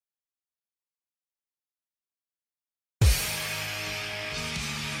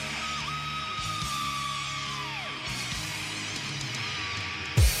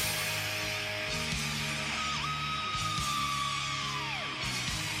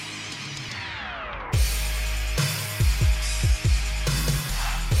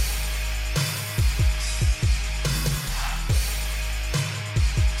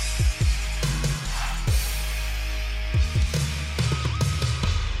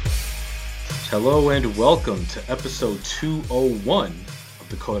Hello and welcome to episode 201 of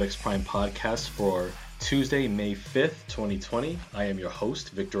the Codex Prime podcast for Tuesday, May 5th, 2020. I am your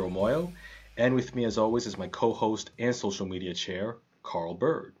host, Victor Omoyo, and with me as always is my co-host and social media chair, Carl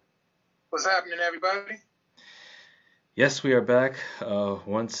Bird. What's happening, everybody? Yes, we are back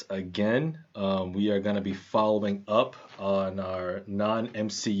once again. We are going to be following up on our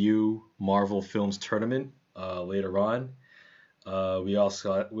non-MCU Marvel Films tournament later on. We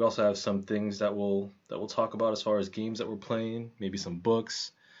also have some things that we'll talk about as far as games that we're playing, maybe some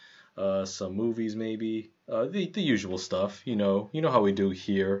books, some movies, maybe the usual stuff. You know how we do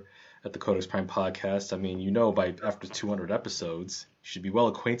here at the Codex Prime podcast. I mean, by after 200 episodes, you should be well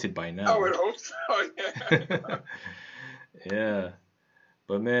acquainted by now. I would hope so. Yeah. Yeah,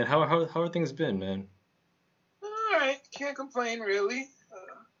 but man, how are things been, man? All right, can't complain really.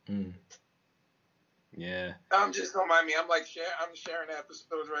 Yeah. Just don't mind me. I'm sharing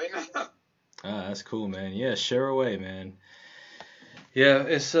episodes right now. That's cool, man. Yeah, share away, man. Yeah,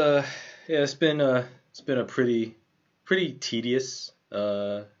 it's been a pretty tedious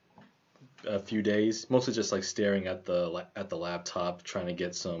a few days. Mostly just like staring at the laptop, trying to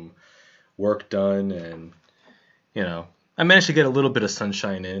get some work done, and I managed to get a little bit of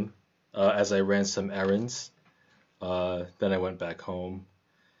sunshine in as I ran some errands. Then I went back home,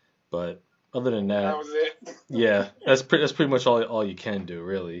 but other than That was it. yeah, that's pretty much all you can do,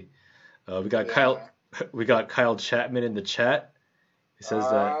 really. We got Kyle Chapman in the chat. He says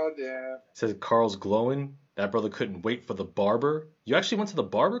says Carl's glowing. That brother couldn't wait for the barber. You actually went to the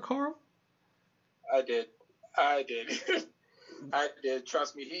barber, Carl? I did. I did.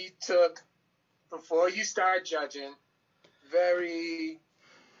 Trust me. He took, before you start judging,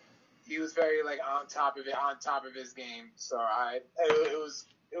 he was very like on top of his game. So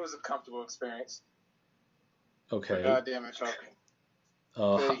it was a comfortable experience. Okay. God damn it, trust me.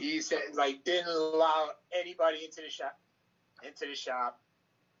 He said didn't allow anybody into the shop.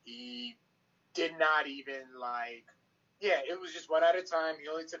 He did not even it was just one at a time. He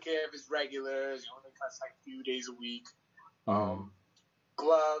only took care of his regulars. He only cuts a few days a week.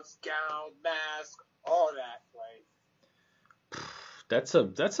 Gloves, gown, mask, all that. That's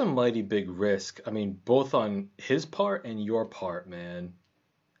a mighty big risk. I mean, both on his part and your part, man.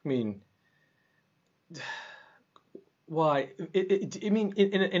 I mean, why? I mean,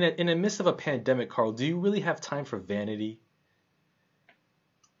 in a midst of a pandemic, Carl, do you really have time for vanity?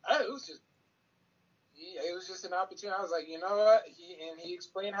 It was just an opportunity. I was like, you know what? He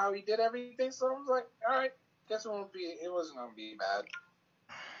explained how he did everything, so I was like, all right, guess it wasn't gonna be bad.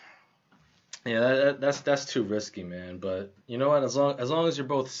 Yeah, that's too risky, man. But you know what? As long as you're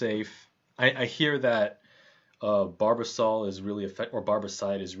both safe, I hear that Barbasol is really or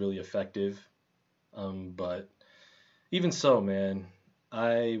Barbicide is really effective. But even so, man,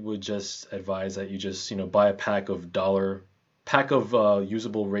 I would just advise that you just buy a pack of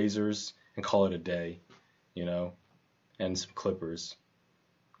usable razors and call it a day, and some clippers.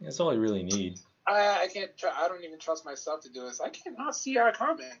 That's all you really need. I can't. I don't even trust myself to do this. I cannot see our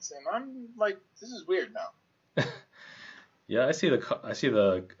comments, and I'm like, this is weird now. Yeah, I see the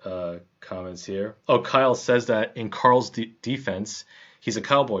comments here. Oh, Kyle says that in Carl's defense, he's a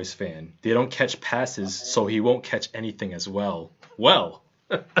Cowboys fan. They don't catch passes, so he won't catch anything as well. Well.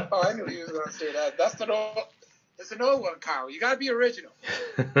 Oh, I knew he was going to say that. That's an old one, Kyle. You got to be original.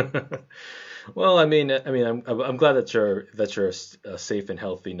 Well, I mean, I'm glad that you're safe and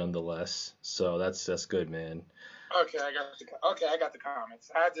healthy nonetheless. So that's good, man. Okay, I got the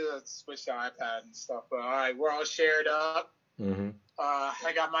comments. I had to switch the iPad and stuff, but all right, we're all shared up. Mm-hmm.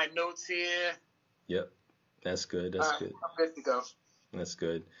 I got my notes here. Yep, that's good. That's good. I'm good to go. That's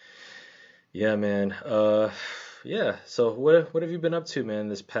good. Yeah, man. Yeah. So what have you been up to, man,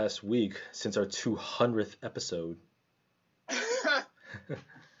 this past week since our 200th episode?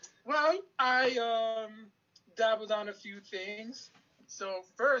 Well, I dabbled on a few things. So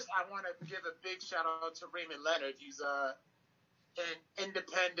first, I want to give a big shout out to Raymond Leonard. He's an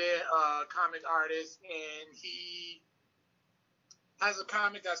independent comic artist, and he has a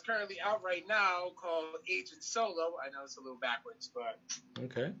comic that's currently out right now called Agent Solo. I know it's a little backwards, but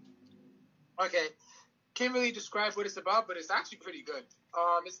okay. Can't really describe what it's about, but it's actually pretty good.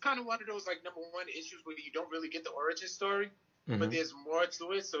 It's kind of one of those number one issues where you don't really get the origin story. But there's more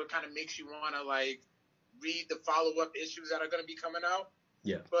to it, so it kind of makes you want to read the follow-up issues that are going to be coming out.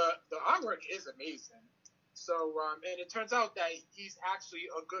 Yeah. But the artwork is amazing. So, and it turns out that he's actually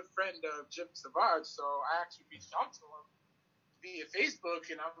a good friend of Jim Savage. So I actually reached out to him via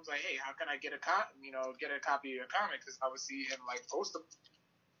Facebook, and I was like, "Hey, how can I get a copy of your comic?" Because I would see him post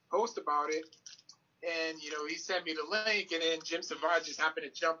about it. And, he sent me the link, and then Jim Savard just happened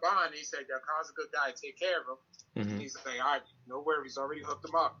to jump on, and he said, Carl's a good guy, take care of him. Mm-hmm. And he's like, all right, no worries, already hooked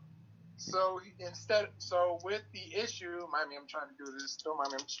him up. So with the issue, mind me, I'm trying to do this, don't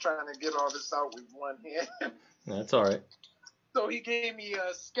mind me, I'm just trying to get all this out with one hand. That's all right. So he gave me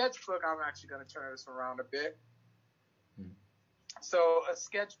a sketchbook. I'm actually going to turn this around a bit. Mm-hmm. So a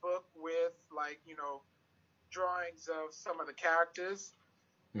sketchbook with, drawings of some of the characters.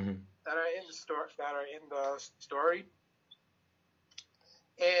 Mm-hmm. that are in the story,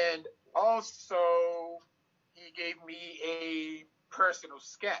 and also he gave me a personal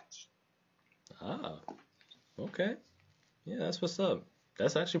sketch. Ah, okay, yeah, that's what's up.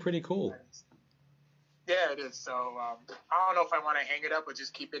 That's actually pretty cool. Yeah, it is. So I don't know if I want to hang it up or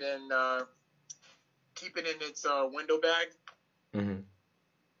just keep it in its window bag. Mm-hmm.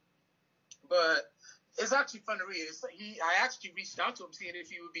 But it's actually fun to read. I actually reached out to him seeing if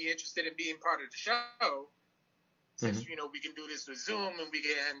he would be interested in being part of the show. Since, mm-hmm. We can do this with Zoom and we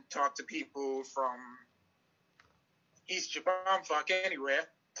can talk to people from East Jabamfuck anywhere.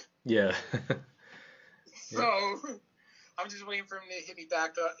 Yeah. So I'm just waiting for him to hit me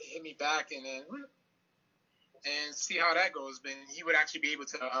back and see how that goes. But he would actually be able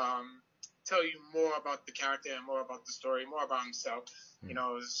to tell you more about the character and more about the story, more about himself.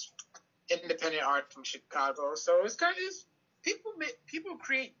 Mm-hmm. It's independent art from Chicago, so it's kind of people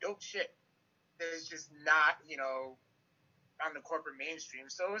create dope shit. It's just not on the corporate mainstream,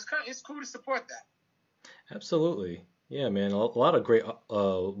 so it's cool to support that. Absolutely, yeah, man. A lot of great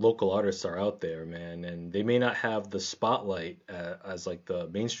local artists are out there, man, and they may not have the spotlight as like the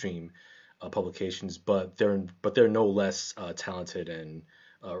mainstream publications, but they're no less talented and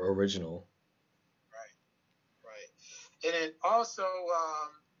original. Right. And then also.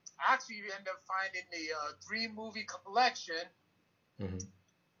 Actually, you end up finding the 3-movie collection mm-hmm.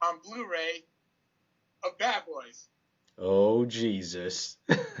 on Blu-ray of Bad Boys. Oh, Jesus.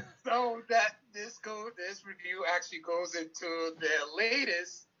 So that this review actually goes into the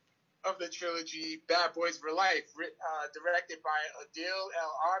latest of the trilogy, Bad Boys for Life, directed by Adil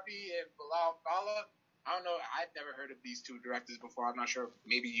El Arbi and Bilal Bala. I don't know. I've never heard of these two directors before. I'm not sure.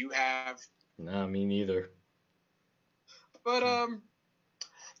 Maybe you have. Nah, me neither. But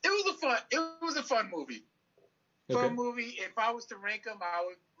It was a fun movie. Okay. Fun movie. If I was to rank them, I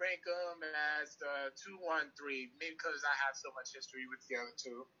would rank them as 2, 1, 3. Maybe because I have so much history with the other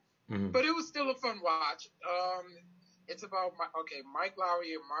two. Mm-hmm. But it was still a fun watch. It's about Mike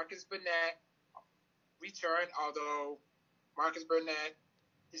Lowrey and Marcus Burnett return, although Marcus Burnett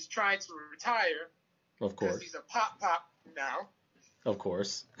is trying to retire. Of course. Because he's a pop now. Of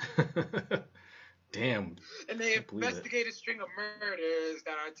course. Damn. And they investigate a string of murders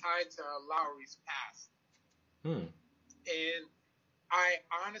that are tied to Lowry's past. And I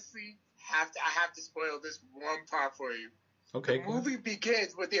honestly have to spoil this one part for you. Okay. The movie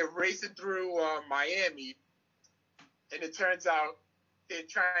begins with they're racing through Miami, and it turns out they're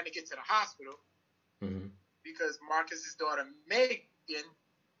trying to get to the hospital mm-hmm. because Marcus's daughter Megan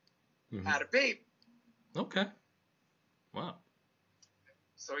mm-hmm. had a baby. Okay. Wow.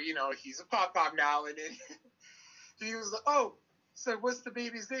 So, he's a pop now, and then he was like, oh, so what's the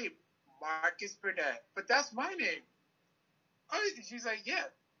baby's name? Marcus Burnett. But that's my name. Oh, she's like, yeah,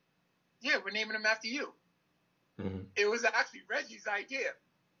 we're naming him after you. Mm-hmm. It was actually Reggie's idea.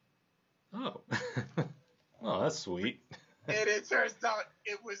 Oh. Oh, that's sweet. And it turns out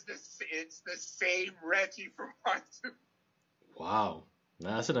it's the same Reggie from Part 2. Wow.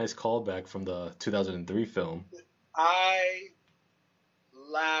 That's a nice callback from the 2003 film. I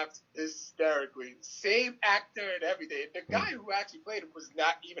laughed hysterically. Same actor and everything. The guy who actually played him was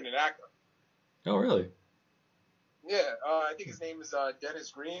not even an actor. Oh, really? Yeah, I think his name is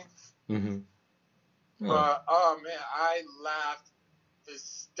Dennis Green. Mm-hmm. Oh man, I laughed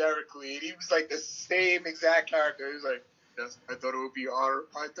hysterically. And he was like the same exact character. He was like, yes, I thought it would be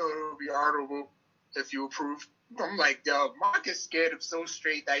honorable if you approved. I'm like, yo, Marcus scared him so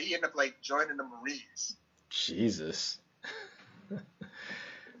straight that he ended up like joining the Marines. Jesus.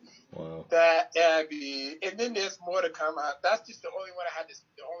 Wow. And then there's more to come out. That's just the only one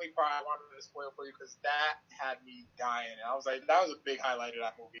the only part I wanted to spoil for you because that had me dying. And I was like, that was a big highlight of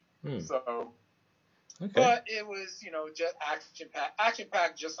that movie. So, okay. But it was, just action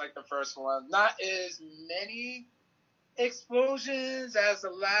packed, just like the first one. Not as many explosions as the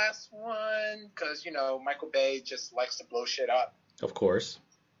last one because, Michael Bay just likes to blow shit up. Of course.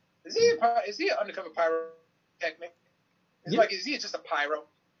 Is he an undercover pyrotechnic? Is he just a pyro?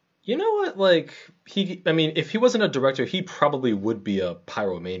 You know what? Like, if he wasn't a director, he probably would be a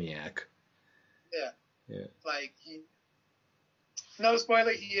pyromaniac. Yeah. No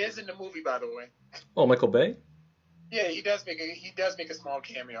spoiler, he is in the movie, by the way. Oh, Michael Bay? Yeah, he does make a small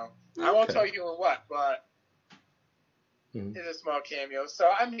cameo. I won't Okay. tell you in what, but Mhm. it's a small cameo. So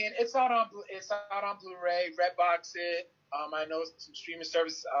I mean, it's out on Blu-ray, Redbox it. I know some streaming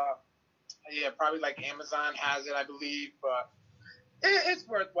services. Yeah, probably like Amazon has it, I believe. But it's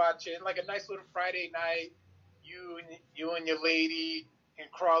worth watching. Like a nice little Friday night. You and your lady can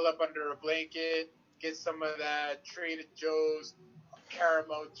crawl up under a blanket, get some of that Trader Joe's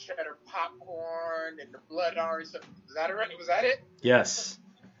caramel cheddar popcorn and the blood orange. Was that right? Was that it? Yes.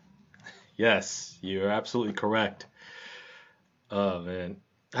 Yes, you're absolutely correct. Oh man.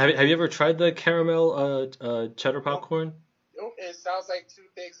 Have you ever tried the caramel cheddar Nope. popcorn? Nope. It sounds like two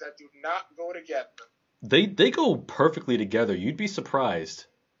things that do not go together. They go perfectly together. You'd be surprised.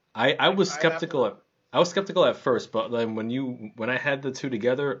 I Like was pineapple. skeptical at I was skeptical at first, but then when I had the two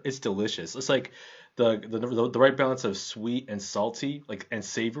together, it's delicious. It's like the right balance of sweet and salty, like and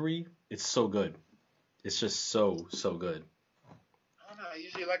savory. It's so good. It's just so good. I don't know. I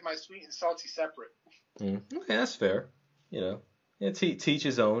usually like my sweet and salty separate. Okay, that's fair. You know, yeah, teach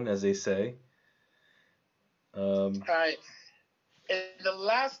his own, as they say. Um, All right. And the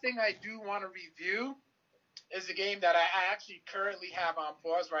last thing I do want to review is a game that I actually currently have on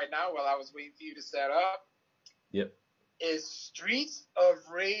pause right now while I was waiting for you to set up. yep. Is Streets of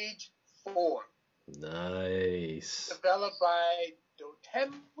Rage 4, Nice. developed by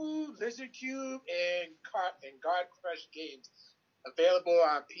Dotemu, Lizard Cube, and God Crush Games. Available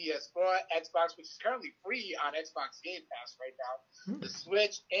on PS4, Xbox, which is currently free on Xbox Game Pass right now, the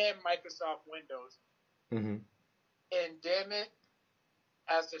Switch, and Microsoft Windows. Mm-hmm. And damn it,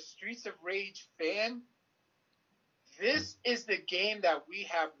 as a Streets of Rage fan, this is the game that we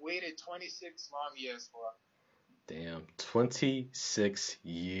have waited 26 long years for. Damn, 26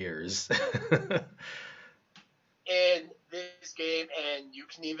 years. And this game, and you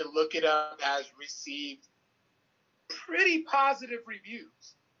can even look it up, has received pretty positive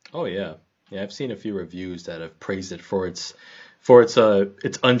reviews. Oh yeah. Yeah, I've seen a few reviews that have praised it for its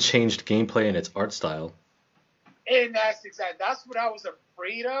unchanged gameplay and its art style. And that's what I was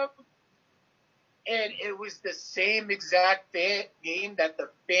afraid of. And it was the same exact game that the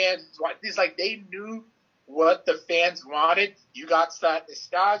fans wanted. It's like they knew what the fans wanted. You got that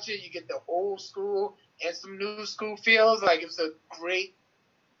nostalgia, you get the old school and some new school feels. Like it was a great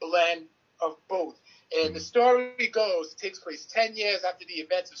blend of both. And the Mhm. story goes, it takes place 10 years after the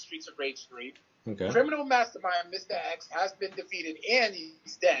events of Streets of Rage 3. Okay. Criminal mastermind Mr. X has been defeated and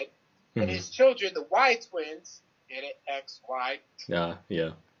he's dead. And Hmm. his children, the Y twins, get it, X, Y,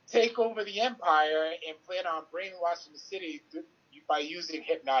 Yeah. take over the empire and plan on brainwashing the city by using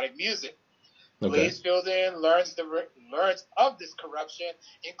hypnotic music. Okay. Blaze Fielding learns of this corruption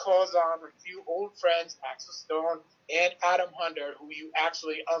and calls on a few old friends, Axel Stone and Adam Hunter, who you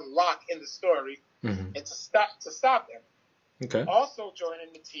actually unlock in the story, Hmm. and to stop them. Okay. Also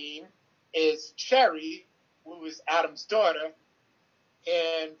joining the team is Cherry, who is Adam's daughter,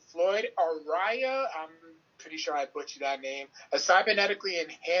 and Floyd Araya. I'm pretty sure I butchered that name. A cybernetically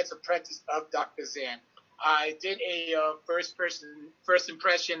enhanced apprentice of Dr. Zan. I did a first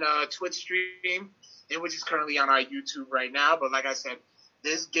impression Twitch stream, which is currently on our YouTube right now. But like I said,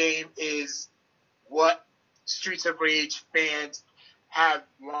 this game is what Streets of Rage fans have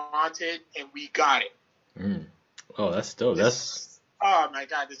wanted, and we got it. Mm. Oh, that's dope. Oh my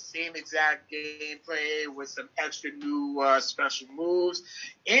god, the same exact gameplay with some extra new special moves.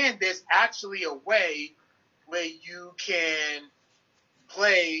 And there's actually a way where you can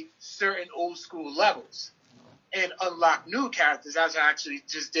play certain old school levels and unlock new characters, as I actually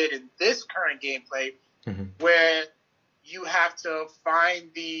just did in this current gameplay, Mhm. where you have to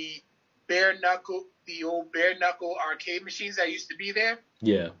find the old bare knuckle arcade machines that used to be there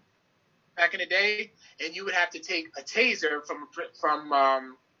Yeah. back in the day, and you would have to take a taser from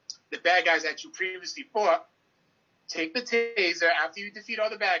the bad guys that you previously fought. Take the taser after you defeat all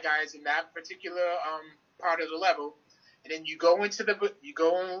the bad guys in that particular part of the level, and then you go into the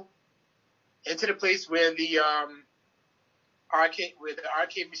place where the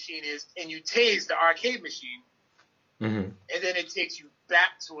arcade machine is, and you tase the arcade machine, Hmm. and then it takes you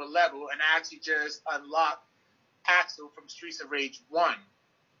back to a level and actually just unlock Axel from Streets of Rage 1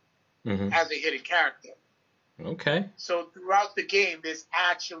 Hmm. as a hidden character. Okay. So throughout the game, there's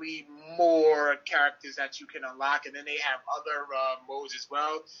actually more characters that you can unlock, and then they have other modes as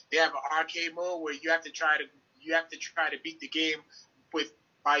well. They have an arcade mode where you have to try to beat the game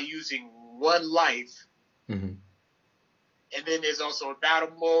by using one life, Hmm. and then there's also a battle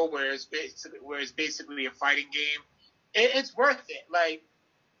mode where it's basically a fighting game. It's worth it. Like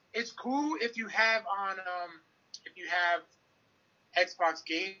it's cool if you have Xbox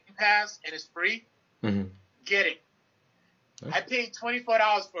Game Pass and it's free, get it. Okay. I paid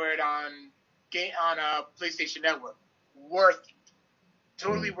 $24 for it on PlayStation Network. Worth it.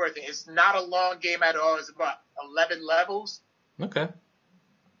 Totally worth it. It's not a long game at all. It's about 11 levels. Okay.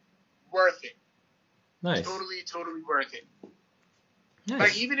 Worth it. Nice. Totally worth it. Nice.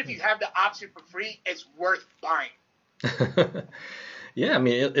 Like, even if you have the option for free, it's worth buying. Yeah, I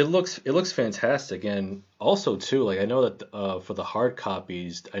mean it looks fantastic, and also too, like I know that for the hard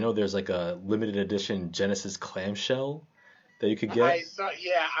copies, I know there's like a limited edition Genesis clamshell that you could get. I saw it.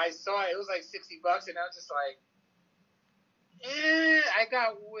 It was like $60, and I was just like, I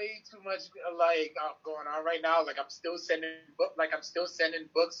got way too much going on right now. Like I'm still sending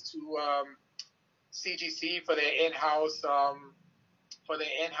books to CGC for their in-house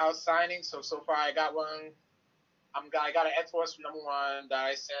signing. So far I got one. I got an X-Force #1 that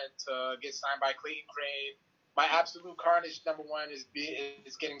I sent to get signed by Clayton Crane. My Absolute Carnage #1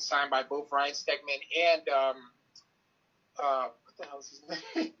 is getting signed by both Ryan Stegman and what the hell is his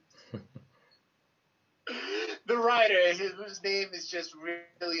name? The writer, whose name is just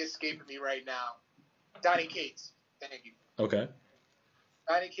really escaping me right now. Donny Cates. Thank you. Okay.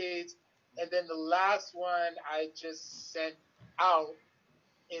 Donny Cates. And then the last one I just sent out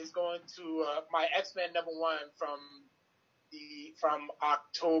is going to my X-Men #1 from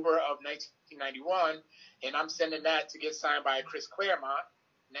October of 1991, and I'm sending that to get signed by Chris Claremont.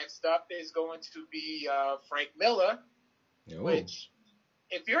 Next up is going to be Frank Miller, which,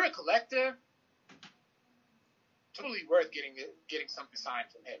 if you're a collector, totally worth getting something signed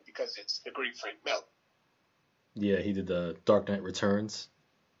from him because it's the great Frank Miller. Yeah, he did the Dark Knight Returns.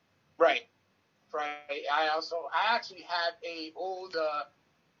 Right. I actually have a old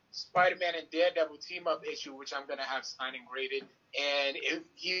Spider-Man and Daredevil team-up issue, which I'm going to have signed and graded, and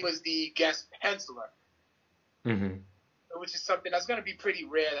he was the guest penciler, which is something that's going to be pretty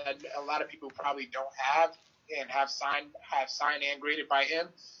rare that a lot of people probably don't have and have signed and graded by him.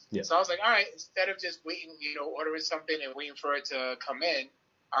 Yeah. So I was like, all right, instead of just waiting, ordering something and waiting for it to come in,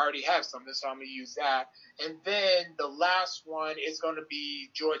 I already have something, so I'm going to use that. And then the last one is going to be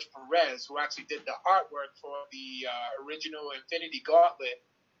George Perez, who actually did the artwork for the original Infinity Gauntlet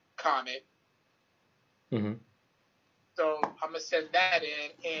comic. So I'm going to send that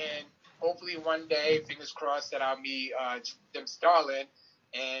in, and hopefully one day, fingers crossed, that I'll meet Jim Starlin,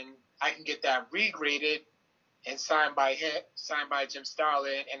 and I can get that regraded and signed by Jim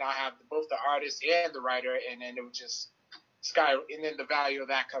Starlin, and I'll have both the artist and the writer, and then it would just and then the value of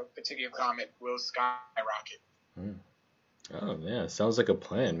that particular comic will skyrocket. Oh yeah, sounds like a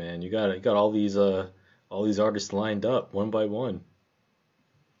plan, man. You got all these artists lined up one by one.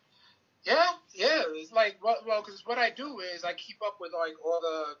 Yeah. It's like because what I do is I keep up with like all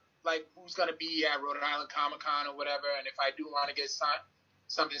the who's gonna be at Rhode Island Comic Con or whatever, and if I do want to get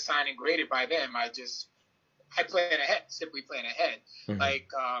something signed and graded by them, I simply plan ahead. Like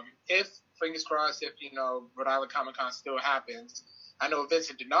if fingers crossed, if Rhode Island Comic Con still happens, I know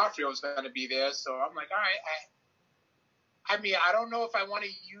Vincent D'Onofrio is going to be there, so I'm like, all right. I mean, I don't know if I want to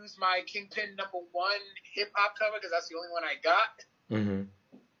use my Kingpin #1 hip hop cover because that's the only one I got.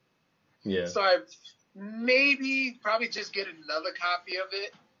 Yeah. So I probably just get another copy of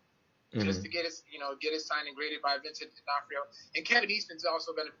it, just to get it signed and graded by Vincent D'Onofrio. And Kevin Eastman's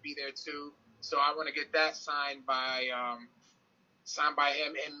also going to be there too, so I want to get that signed by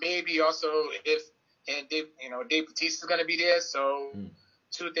him, and maybe also Dave Bautista's going to be there, so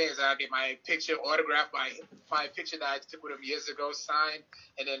two things: I'll get my picture autographed by my picture that I took with him years ago signed,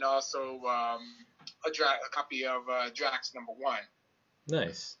 and then also a copy of Drax #1.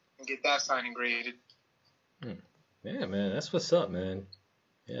 Nice. And get that signed and graded. Yeah, man, that's what's up, man.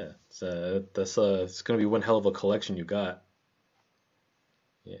 Yeah, it's gonna be one hell of a collection you got.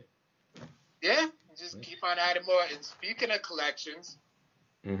 Yeah, just keep on adding more. And speaking of collections,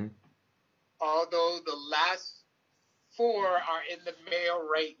 although the last 4 are in the mail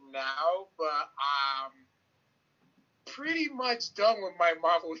right now, but I'm pretty much done with my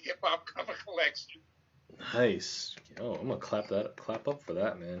Marvel hip hop cover collection. Nice. Yo, I'm gonna clap up for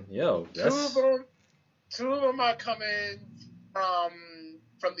that, man. Yo, that's... Two of them are coming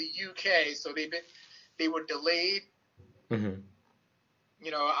from the UK, so they were delayed.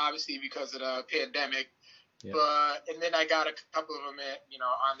 Obviously because of the pandemic. Yeah. And then I got a couple of them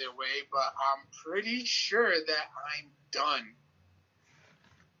on their way, but I'm pretty sure that I'm done.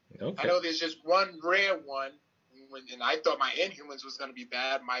 Okay. I know there's just one rare one, and I thought my Inhumans was going to be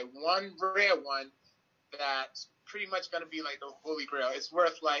bad. My one rare one that's pretty much going to be like the Holy Grail. It's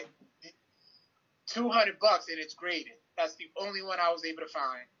worth like $200 and it's graded. That's the only one I was able to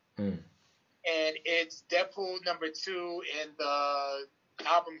find. and it's Deadpool #2, and the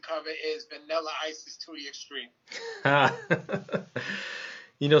album cover is Vanilla Ice's To the Extreme.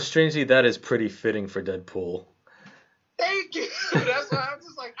 Strangely, that is pretty fitting for Deadpool. Thank you. That's why I'm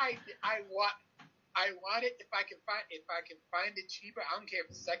just like I want it if I can find it cheaper. I don't care if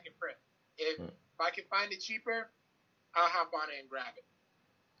it's second print. If I can find it cheaper, I'll hop on it and grab it.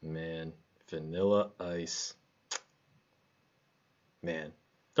 Man, Vanilla Ice. Man,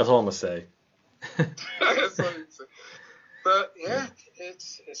 that's all I'm gonna say. That's what I'm saying. But yeah,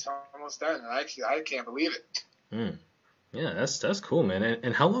 it's almost done. I can't believe it. Yeah, that's cool, man.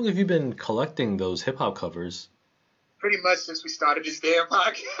 And how long have you been collecting those hip hop covers? Pretty much since we started this damn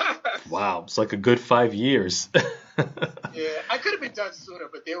podcast. Wow, it's like a good 5 years. Yeah, I could have been done sooner,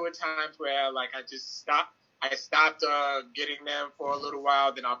 but there were times where like I just stopped. I stopped getting them for a little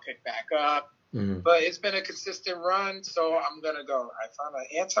while, then I'll pick back up. Mm-hmm. But it's been a consistent run, so I'm gonna go. I found an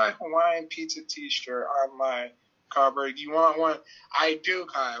anti-Hawaiian pizza T-shirt on my cover. Do you want one? I do,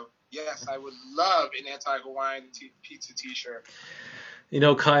 Kyle. Yes, I would love an anti-Hawaiian pizza T-shirt.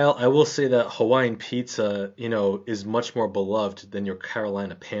 Kyle, I will say that Hawaiian pizza, is much more beloved than your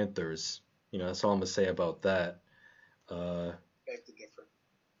Carolina Panthers. That's all I'm gonna say about that. Beg to differ.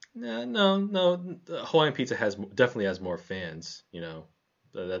 No. Hawaiian pizza definitely has more fans.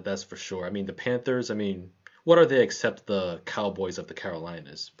 That's for sure. I mean, the Panthers. I mean, what are they except the Cowboys of the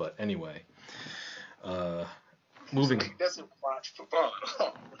Carolinas? But anyway, moving. He doesn't watch football at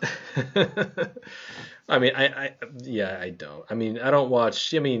all. I mean, I don't. I mean, I don't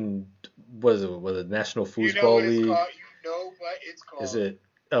watch. I mean, what is it? Was it National Football League? You know what it's called. Is it?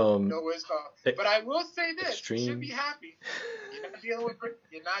 You know what it's called. But I will say this: Extreme. You should be happy. You're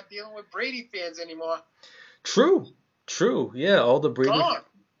not dealing with Brady fans anymore. True. Yeah, all the Brady. Gone.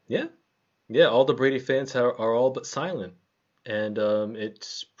 Yeah. All the Brady fans are all but silent, and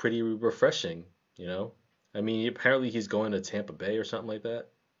it's pretty refreshing. I mean, apparently he's going to Tampa Bay or something like that.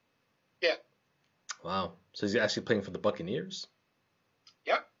 Yeah. Wow. So he's actually playing for the Buccaneers?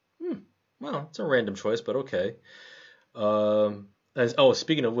 Yep. Well, it's a random choice, but okay.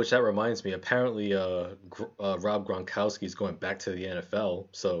 Speaking of which, that reminds me. Apparently, Rob Gronkowski is going back to the NFL.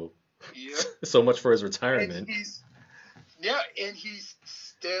 So, so much for his retirement. And he's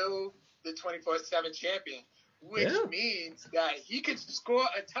still the 24/7 champion, which means that he can score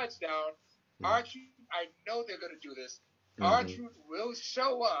a touchdown. R-Truth, I know they're going to do this. R-Truth will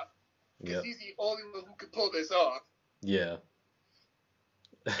show up because he's the only one who can pull this off. Yeah.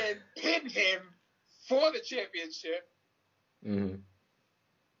 And pin him for the championship. Mm-hmm.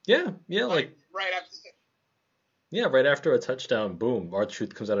 Yeah, like right after. Yeah, right after a touchdown, boom,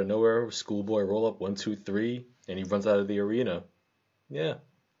 R-Truth comes out of nowhere, schoolboy roll up, 1, 2, 3, and he runs out of the arena. Yeah,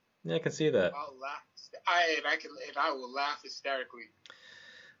 I can see that. I'll laugh. I will laugh hysterically.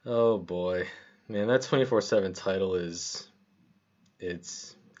 Oh boy, man, that 24/7 title it's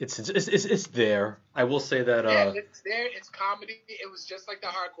there. I will say that. Yeah, it's there. It's comedy. It was just like the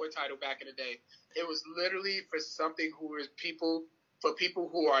hardcore title back in the day. It was literally for people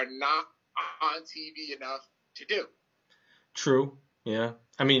who are not on TV enough to do. True. Yeah.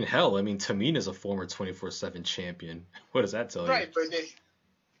 I mean, hell. I mean, Tamina's a former 24/7 champion. What does that tell you?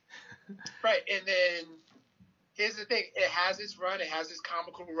 Right, and then here's the thing: it has its run, it has its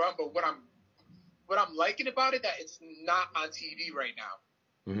comical run, but what I'm liking about it that it's not on TV right now.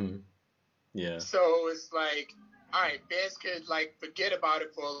 Mm-hmm. Yeah. So it's like, all right, fans could like forget about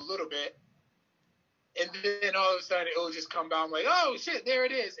it for a little bit, and then all of a sudden it'll just come down like, oh shit, there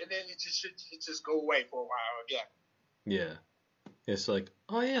it is, and then it just go away for a while again. Yeah. It's like,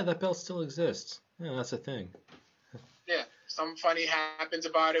 oh yeah, that belt still exists. Yeah, that's a thing. Yeah, something funny happens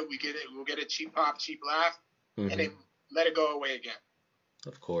about it. We'll get a cheap pop, cheap laugh, and then let it go away again.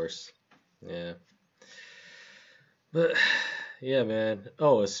 Of course. Yeah. But yeah, man.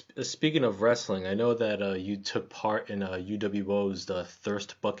 Oh, speaking of wrestling, I know that you took part in UWO's the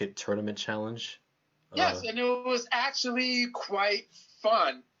Thirst Bucket Tournament Challenge. Yes, and it was actually quite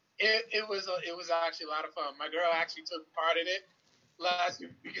fun. It was actually a lot of fun. My girl actually took part in it last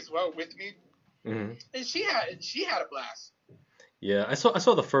week as well with me, and she had a blast. Yeah, I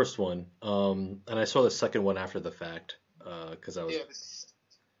saw the first one, and I saw the second one after the fact, because I was.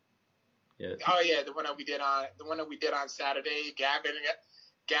 Yeah. Oh yeah, the one that we did on Saturday.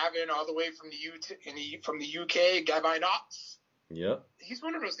 Gavin, all the way from the UK. Gavin Ox. Yep. He's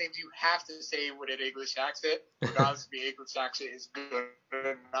one of those names you have to say with an English accent, regardless if the English accent is good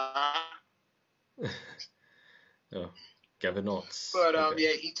or not. Oh, Gavin Ox. But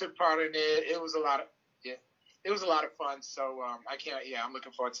yeah, he took part in it. It was a lot of fun. So I'm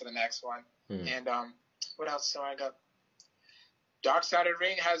looking forward to the next one. And what else do I got? Dark Side of the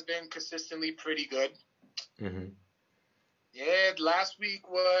Ring has been consistently pretty good. Mm-hmm. Yeah, last week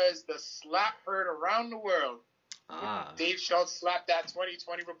was the slap heard around the world. Ah. Dave Schultz slapped that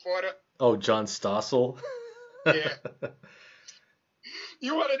 2020 reporter. Oh, John Stossel. Yeah.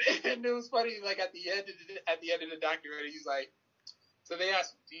 You wanted, and it was funny. Like at the end of the documentary, he's like, so they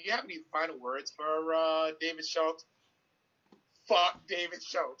asked, "Do you have any final words for David Schultz?" Fuck David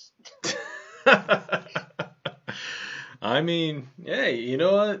Schultz. I mean, hey, you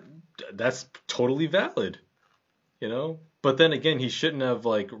know what? That's totally valid. You know? But then again, he shouldn't have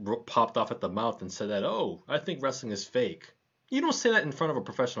like popped off at the mouth and said that, "Oh, I think wrestling is fake." You don't say that in front of a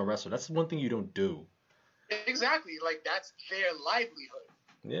professional wrestler. That's one thing you don't do. Exactly. Like that's their livelihood.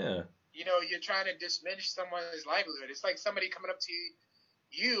 Yeah. You know, you're trying to diminish someone's livelihood. It's like somebody coming up to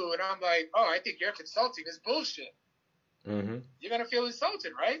you and I'm like, "Oh, I think you're consulting is bullshit." Mm-hmm. You're gonna feel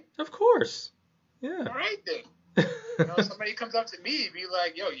insulted, right? Of course. Yeah. All right then. You know, somebody comes up to me, be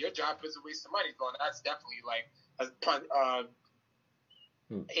like, "Yo, your job is a waste of money." Going, that's definitely like a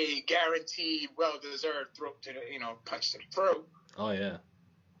guaranteed, well-deserved throat to the, punch to the throat. Oh yeah.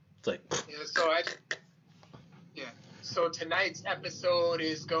 It's like. Yeah. So tonight's episode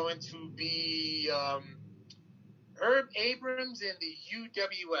is going to be Herb Abrams in the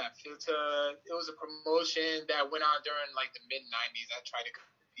UWF. It was a promotion that went on during like the mid '90s. I tried to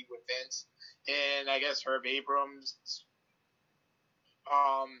compete with Vince, and I guess Herb Abrams,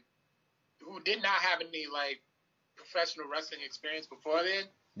 who did not have any like professional wrestling experience before then.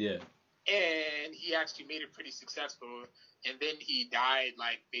 Yeah. And he actually made it pretty successful. And then he died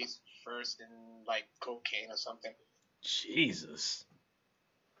like face first in like cocaine or something. Jesus.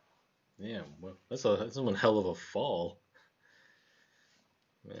 Yeah, well, that's one hell of a fall.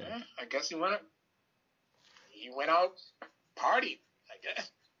 Man. Yeah, I guess he went out partying, I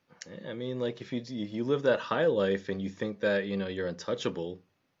guess. Yeah, I mean, like if you live that high life and you think that you're untouchable,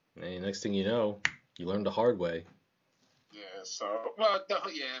 and next thing you know, you learn the hard way. Yeah. So but the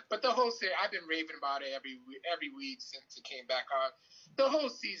whole series, I've been raving about it every week since it came back on. The whole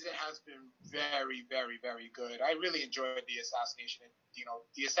season has been very, very, very good. I really enjoyed the assassination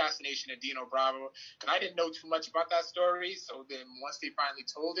of Dino Bravo. And I didn't know too much about that story, so then once they finally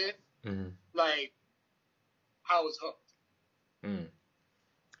told it, like I was hooked. Mm.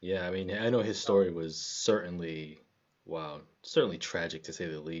 Yeah, I mean, I know his story was certainly tragic to say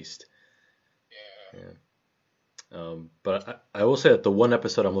the least. Yeah. But I will say that the one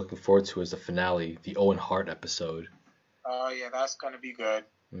episode I'm looking forward to is the finale, the Owen Hart episode. Oh yeah, that's gonna be good.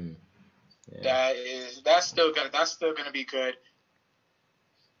 Yeah. That's still gonna be good.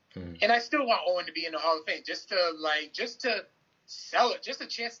 And I still want Owen to be in the Hall of Fame just to sell it, just a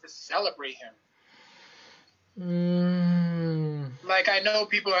chance to celebrate him. Like I know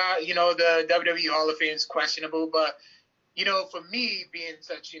people are, the WWE Hall of Fame is questionable, but for me being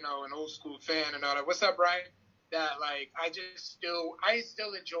such, an old school fan and all that. What's up, Brian? That like I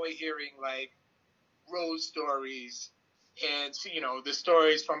still enjoy hearing like road stories and the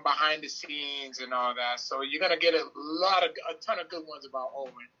stories from behind the scenes and all that. So you're gonna get a ton of good ones about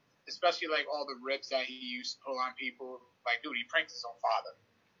Owen, especially like all the rips that he used to pull on people. Like, dude, he pranked his own father.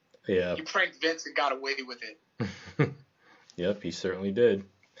 Yeah. He pranked Vince and got away with it. Yep, he certainly did.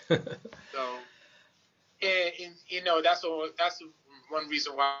 So, and that's one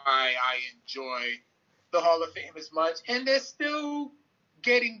reason why I enjoy the Hall of Fame as much, and they're still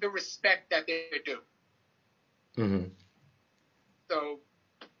getting the respect that they're due. Mm-hmm. So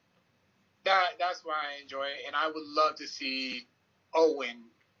that's why I enjoy it, and I would love to see Owen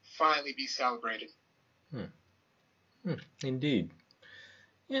finally be celebrated. Indeed.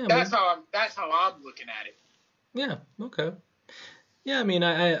 Yeah. That's how I'm looking at it. Yeah. Okay. Yeah. I mean,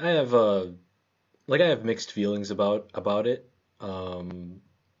 I have I have mixed feelings about it.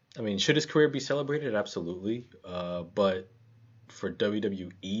 I mean, should his career be celebrated? Absolutely. But for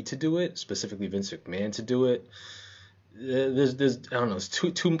WWE to do it, specifically Vince McMahon to do it, there's I don't know, it's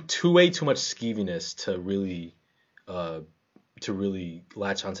way too much skeeviness to really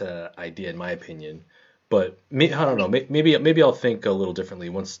latch onto that idea, in my opinion. But I don't know, maybe I'll think a little differently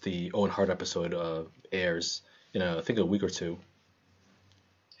once the Owen Hart episode airs in I think a week or two.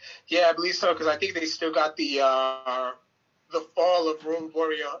 Yeah, I believe so, because I think they still got the fall of Road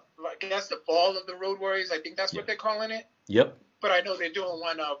Warrior. I guess the fall of the Road Warriors. I think that's what they're calling it. Yep. But I know they're doing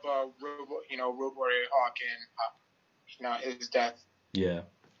one of Road Warrior Hawk and his death. Yeah.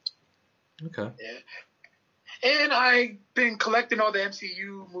 Okay. Yeah. And I've been collecting all the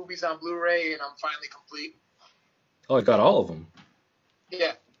MCU movies on Blu-ray, and I'm finally complete. Oh, I got all of them.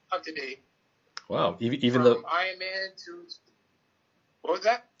 Yeah, up to date. Wow. Even from the Iron Man to what was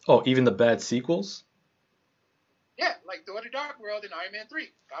that? Oh, even the bad sequels? Yeah, like Thor: The Dark World and Iron Man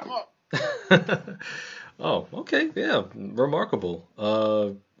 3. Got them all. Oh, okay, yeah, remarkable.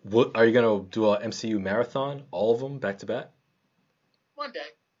 What are you gonna do a MCU marathon? All of them back to back? One day.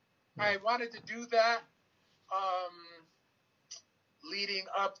 I wanted to do that leading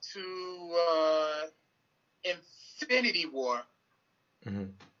up to Infinity War,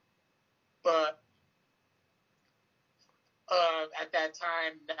 Hmm. but at that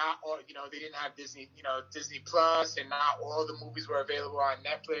time, not all, they didn't have Disney, Disney Plus, and not all the movies were available on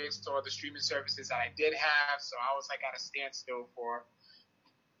Netflix or the streaming services that I did have. So I was like at a standstill for,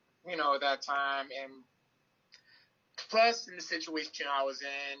 that time. And plus, in the situation I was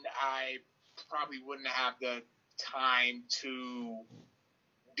in, I probably wouldn't have the time to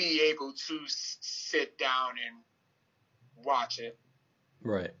be able to sit down and watch it.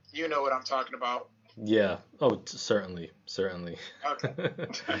 Right. You know what I'm talking about. Yeah. Oh, certainly, certainly. Okay.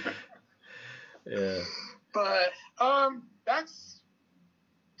 Yeah. But that's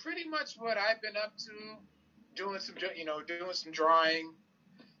pretty much what I've been up to. Doing some drawing,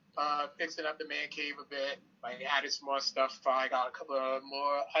 fixing up the man cave a bit. Like added some more stuff. I got a couple of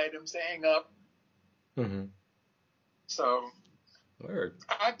more items to hang up. Hmm. So Word.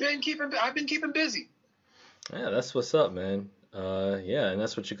 I've been keeping busy. Yeah, that's what's up, man. Yeah, and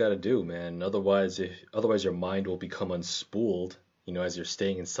that's what you got to do, man. Otherwise your mind will become unspooled, as you're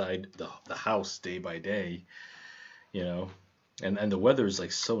staying inside the house day by day, you know. And the weather is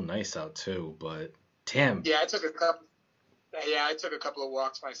like so nice out too, but damn. Yeah, I took a couple. Yeah, I took a couple of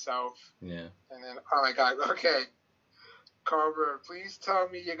walks myself. Yeah. And then, oh my God, okay, Carver, please tell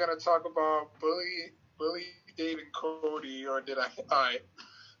me you're gonna talk about Bully, Dave, and Cody, or did I? All right.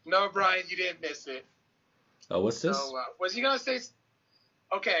 No, Brian, you didn't miss it. Oh, what's this? So, was he gonna say?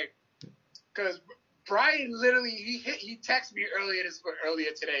 Okay, because Brian literally he texted me earlier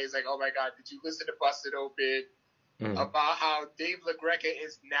today. He's like, "Oh my God, did you listen to Busted Open about how Dave LaGreca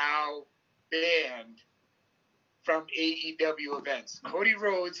is now banned from AEW events? Cody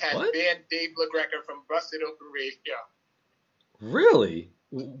Rhodes has banned Dave LaGreca from Busted Open Radio." Really?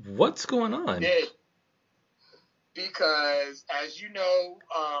 What's going on? Yeah. Because, as you know,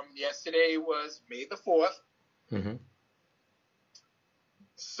 yesterday was May the 4th. Mm-hmm.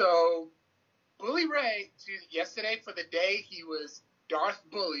 So, Bully Ray, yesterday for the day, he was Darth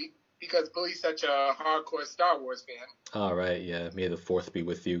Bully, because Bully's such a hardcore Star Wars fan. All right, yeah. May the 4th be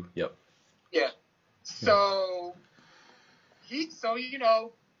with you. Yep. Yeah. So, they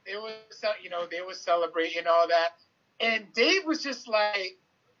were celebrating all that. And Dave was just like,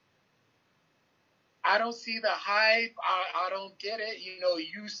 I don't see the hype. I don't get it.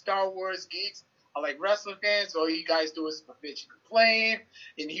 You Star Wars geeks are like wrestling fans. All you guys do is bitch and complain.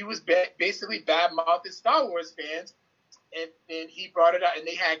 And he was basically bad-mouthing Star Wars fans. And then he brought it up. And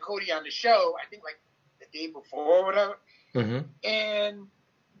they had Cody on the show, I think like the day before or whatever. Mm-hmm. And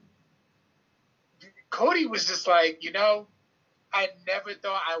Cody was just like, I never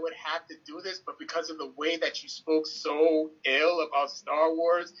thought I would have to do this. But because of the way that you spoke so ill about Star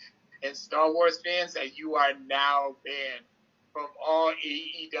Wars and Star Wars fans, that you are now banned from all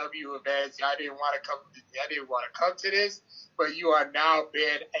AEW events. I didn't want to come to this, but you are now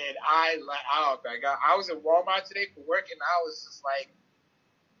banned. And I was in Walmart today for work, and I was just like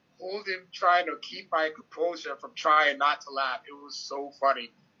trying to keep my composure from trying not to laugh. It was so funny.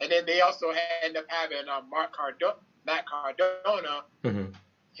 And then they also end up having Matt Cardona, mm-hmm.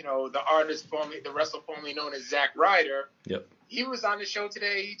 The artist the wrestler formerly known as Zack Ryder. Yep. He was on the show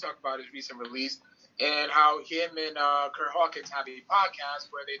today. He talked about his recent release and how him and Kurt Hawkins have a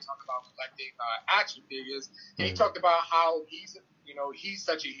podcast where they talk about collecting action figures. And he talked about how he's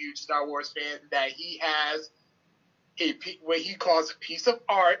such a huge Star Wars fan that he has what he calls a piece of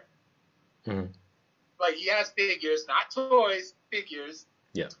art. Mm-hmm. Like he has figures, not toys, figures.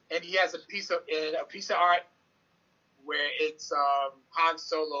 Yeah. And he has a piece of art where it's Han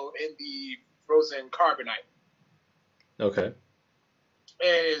Solo in the frozen carbonite. Okay.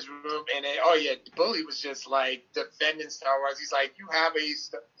 In his room, and Bully was just like defending Star Wars. He's like,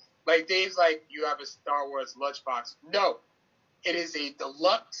 Dave's like, you have a Star Wars lunchbox. No, it is a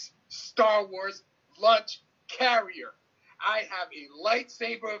deluxe Star Wars lunch carrier. I have a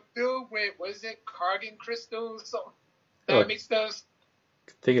lightsaber filled with, what is it, Kargan crystals? Something that makes those.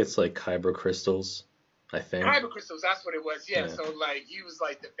 I think it's like Kyber crystals. I think. Kyber crystals, that's what it was. Yeah. So like he was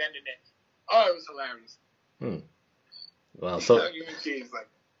like defending it. Oh, it was hilarious. Wow. So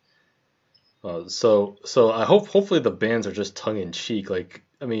I hopefully the bans are just tongue in cheek. Like,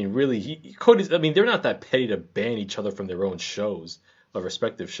 I mean, really, Cody's. I mean, they're not that petty to ban each other from their own shows, or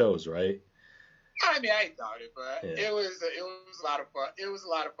respective shows, right? I mean, I thought it, but it was a lot of fun. It was a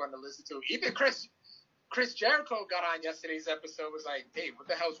lot of fun to listen to. Even Chris, Chris Jericho got on yesterday's episode, was like, Dave, what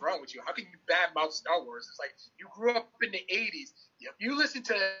the hell's wrong with you? How can you badmouth Star Wars? It's like, you grew up in the 80s. You listen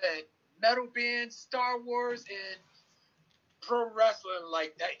to metal bands, Star Wars, and pro wrestling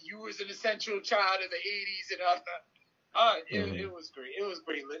like that. You was an essential child of the 80s and all that. It was great. It was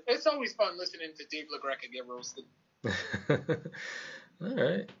great. It's always fun listening to Dave LaGreca get roasted. All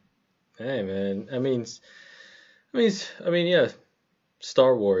right. Hey, man. I mean, yeah.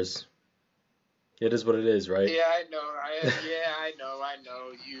 Star Wars. It is what it is, right? Yeah, I know. I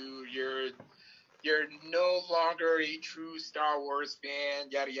know. You're no longer a true Star Wars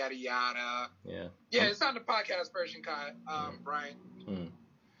fan. Yada yada yada. Yeah. Yeah, it's on the podcast version, Brian.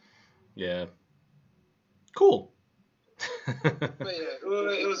 Yeah. Cool. But yeah,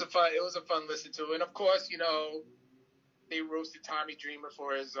 it was a fun listen to, and of course, they roasted Tommy Dreamer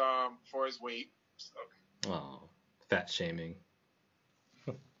for his weight. So. Oh, fat shaming.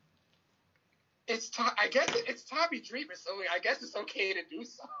 I guess it's Tommy Dreamer, so I guess it's okay to do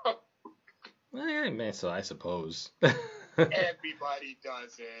so. Man, so I suppose. Everybody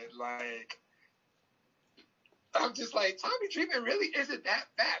does it. Like, I'm just like, Tommy Dreamer really isn't that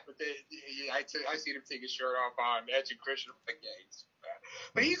fat. But then I see him take his shirt off on Edge and Christian. I'm like, yeah, he's fat.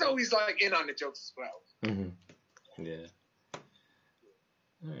 But he's always like in on the jokes as well. Mm-hmm. Yeah.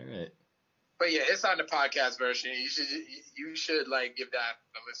 All right. But yeah, it's on the podcast version. You should like give that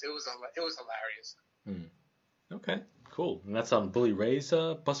a listen. It was hilarious. Okay, cool. And that's on Bully Ray's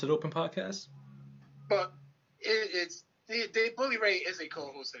Busted Open podcast. But it's Bully Ray is a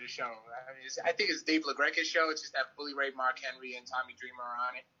co-host of the show. I think it's Dave LaGreca's show. It's just that Bully Ray, Mark Henry, and Tommy Dreamer are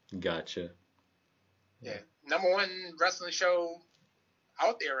on it. Gotcha. Yeah, #1 wrestling show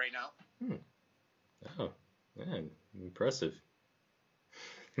out there right now. Oh, man, impressive.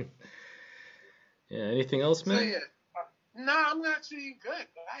 Yeah, anything else, man? So, yeah. No, I'm actually good.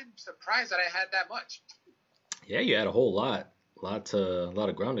 I'm surprised that I had that much. Yeah, you had a whole lot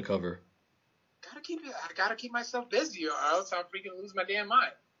of ground to cover. I gotta keep myself busy, or else I'll freaking lose my damn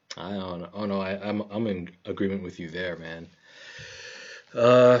mind. I don't know. Oh no, I'm in agreement with you there, man.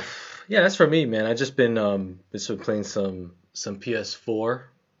 Yeah, that's for me, man. I just been playing some PS4.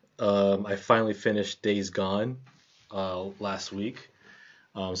 I finally finished Days Gone last week.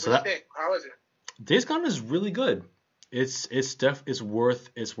 How was it? Days Gone is really good. It's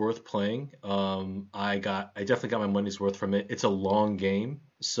worth playing. I definitely got my money's worth from it. It's a long game,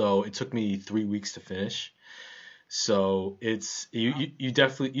 so it took me 3 weeks to finish. So you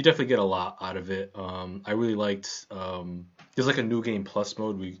definitely get a lot out of it. I really liked there's like a new game plus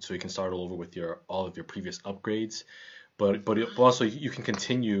mode so you can start all over with all of your previous upgrades, but also you can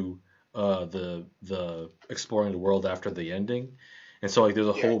continue the exploring the world after the ending. And so like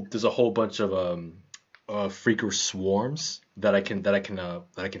there's a whole bunch of freaker swarms that I can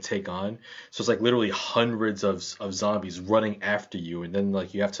take on. So it's like literally hundreds of zombies running after you, and then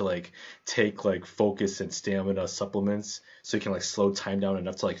like you have to like take like focus and stamina supplements so you can like slow time down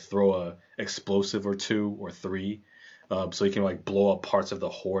enough to like throw a explosive or 2 or 3. So you can like blow up parts of the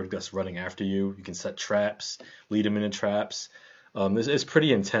horde that's running after you. You can set traps, lead them into traps. It's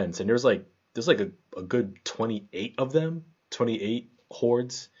pretty intense, and there's like a good 28 of them. 28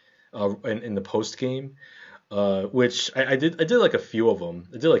 hordes in the post game, which I did like a few of them.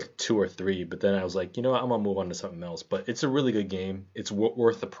 I did like 2 or 3, but then I was like, you know what, I'm gonna move on to something else. But it's a really good game. It's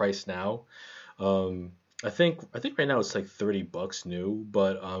worth the price now. I think right now it's like $30 new,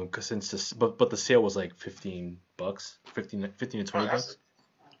 but but the sale was like $15, 15 to $20.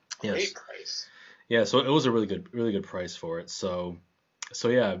 Yes. Price. Yeah, so it was a really good price for it. So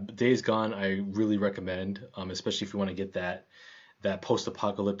yeah, Days Gone I really recommend, especially if you want to get that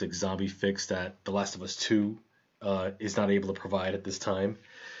post-apocalyptic zombie fix that The Last of Us 2 is not able to provide at this time.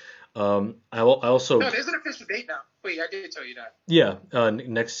 I also no, there's an official date now. Wait, I did tell you that. Yeah,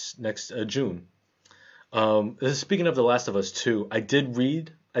 next June. Speaking of The Last of Us 2, I did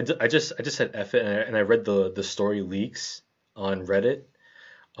read. I just said F it, and I read the story leaks on Reddit.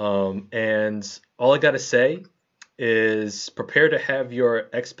 And all I gotta say is prepare to have your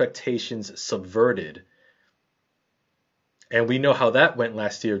expectations subverted. And we know how that went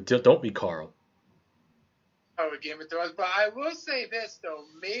last year, don't we, Carl? Oh, Game of Thrones. But I will say this, though.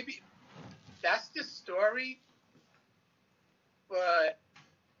 Maybe that's the story, but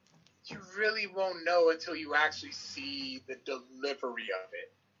you really won't know until you actually see the delivery of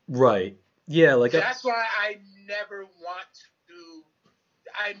it. Right. Yeah, like that's why I never want to do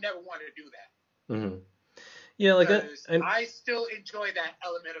that. Mm-hmm. Yeah, like I still enjoy that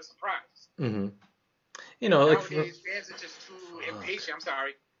element of surprise. Mm-hmm. You know, like nowadays, fans are just too impatient. I'm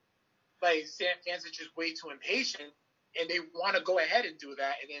sorry, like fans are just way too impatient, and they want to go ahead and do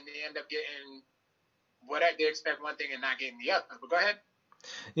that, and then they end up getting they expect one thing and not getting the other. But go ahead.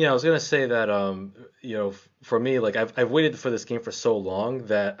 Yeah, I was gonna say that for me, like I've waited for this game for so long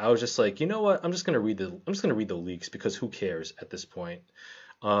that I was just like, you know what, I'm just gonna read the leaks because who cares at this point.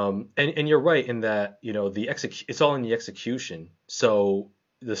 And you're right in that, it's all in the execution. So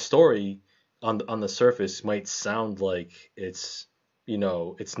the story on the surface might sound like it's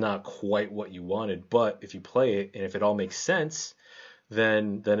not quite what you wanted, but if you play it and if it all makes sense,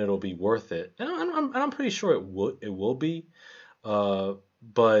 then it'll be worth it. And I'm pretty sure it will be.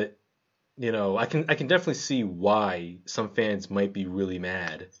 But I can definitely see why some fans might be really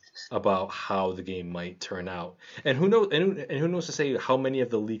mad about how the game might turn out. And who knows to say how many of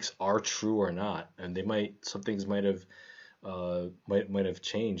the leaks are true or not. And some things might have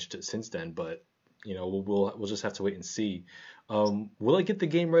changed since then, but we'll just have to wait and see. Will I get the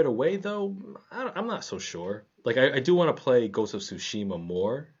game right away though? I'm not so sure. Like I do want to play Ghost of Tsushima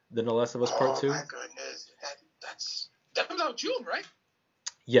more than The Last of Us Part Oh 2. my goodness, that comes out June, right?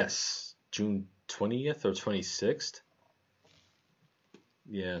 Yes, June 20th or 26th.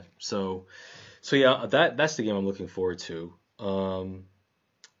 Yeah. So yeah, that's the game I'm looking forward to.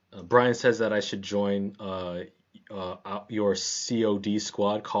 Brian says that I should join your COD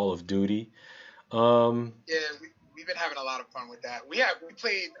squad, Call of Duty. Um, Yeah, we've been having a lot of fun with that. We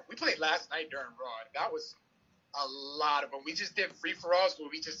played last night during Raw. That was a lot of fun. We just did free for alls where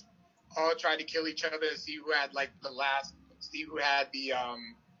we just all tried to kill each other and see who had like see who had the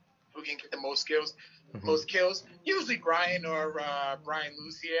who can get the most kills. mhm. Usually Brian or Brian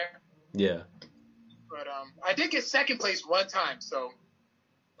Lucier. Yeah. But I did get second place one time, so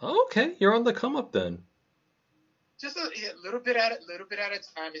Oh, okay, you're on the come up then. just little bit at a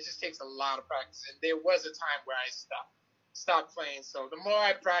time. It just takes a lot of practice, and there was a time where I stopped playing. So the more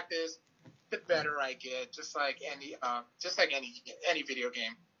I practice, the better I get. Just like any video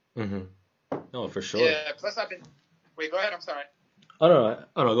game. Oh, for sure. Yeah. Plus, I've been. Wait, go ahead. I'm sorry. Oh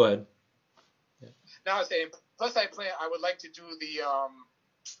no, go ahead. Now I was saying. Plus, I would like to do the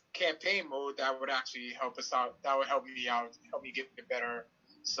campaign mode. That would actually help us out. That would help me out. Help me get better.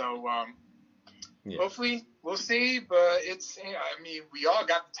 So Yeah. hopefully we'll see. But I mean, we all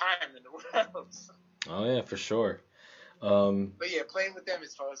got the time in the world. So. Oh yeah, for sure. But yeah, playing with them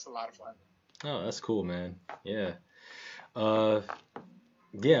is fun. It's a lot of fun. Oh, that's cool, man. Yeah. Uh,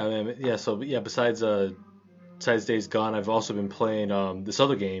 yeah, man. Yeah. So yeah, besides Days Gone, I've also been playing this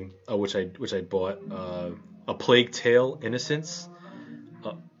other game, which I bought, A Plague Tale: Innocence.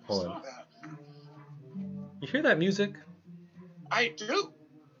 I Hold on. saw that. You hear that music? I do.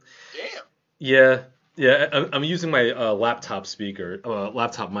 Damn. Yeah. Yeah, I'm using my laptop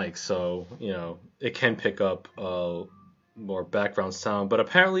mic, so it can pick up more background sound. But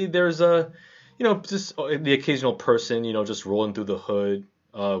apparently there's just the occasional person, just rolling through the hood,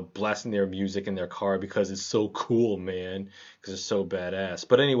 blasting their music in their car because it's so cool, man, because it's so badass.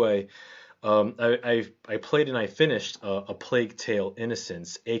 But anyway, I played and I finished A Plague Tale: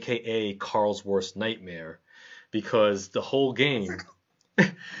 Innocence, aka Carl's Worst Nightmare, because the whole game.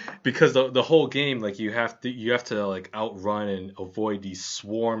 Because the whole game, like you have to like outrun and avoid these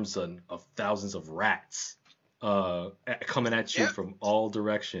swarms of thousands of rats coming at you Yep. from all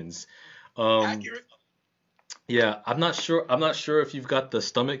directions. Um, Accurate. yeah, I'm not sure if you've got the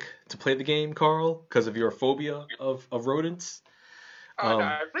stomach to play the game, Carl, because of your phobia of rodents. Oh no,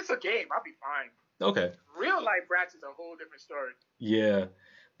 Um, if it's a game, I'll be fine. okay. Real life rats is a whole different story. Yeah,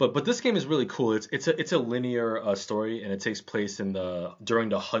 but this game is really cool. It's a linear story, and it takes place during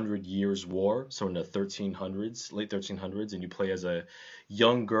the Hundred Years' War, so in the 1300s, late 1300s, and you play as a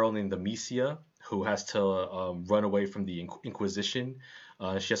young girl named Amicia who has to run away from the Inquisition.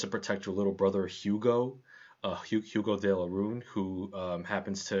 She has to protect her little brother Hugo, Hugo de la Rune, who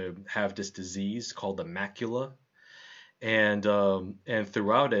happens to have this disease called the macula, and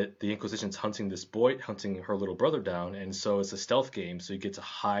throughout it, the Inquisition's hunting this boy, hunting her little brother down, and so it's a stealth game. So you get to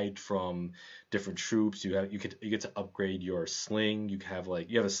hide from different troops. You get to upgrade your sling. You have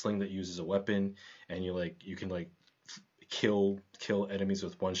a sling that uses a weapon, and you can kill enemies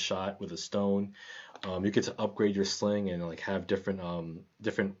with one shot with a stone. You get to upgrade your sling and like have different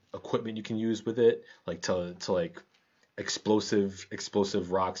equipment you can use with it, like to like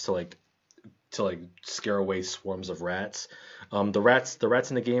explosive rocks to like scare away swarms of rats. The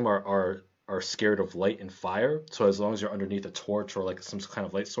rats in the game are scared of light and fire. So as long as you're underneath a torch or like some kind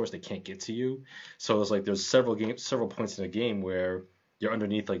of light source, they can't get to you. So there's several points in the game where you're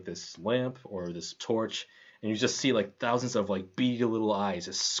underneath like this lamp or this torch, and you just see like thousands of like beady little eyes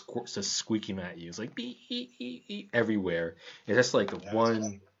just squeaking at you. It's like beep, everywhere. It's just like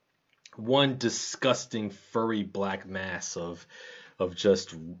one disgusting furry black mass of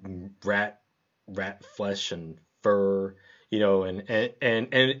just rat rat flesh and fur, you know, and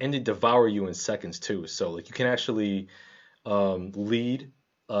they devour you in seconds too. So like you can actually lead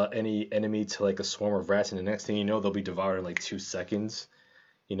any enemy to like a swarm of rats, and the next thing you know, they'll be devoured in like 2 seconds.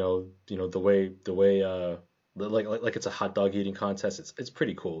 The way like it's a hot dog eating contest. It's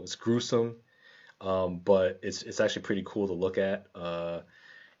pretty cool. It's gruesome, but it's actually pretty cool to look at.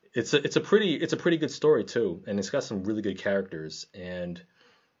 It's a pretty good story too, and it's got some really good characters. And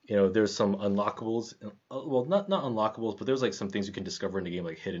there's some unlockables. Well, not unlockables, but there's like some things you can discover in the game,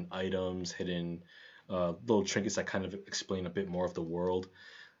 like hidden items, hidden little trinkets that kind of explain a bit more of the world.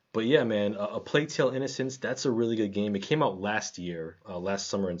 But yeah, man, A Plague Tale: Innocence, that's a really good game. It came out last year, last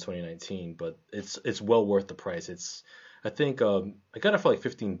summer in 2019, but it's well worth the price. I think I got it for like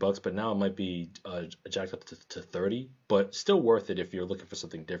 $15, but now it might be jacked up to 30, but still worth it if you're looking for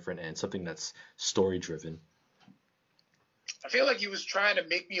something different and something that's story driven. I feel like he was trying to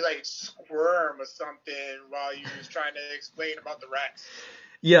make me like squirm or something while you was trying to explain about the rats.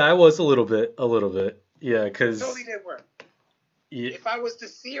 Yeah, I was a little bit. Yeah, because Totally didn't work. yeah, If I was to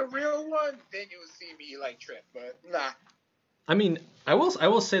see a real one, then you would see me like trip. But nah. I mean, I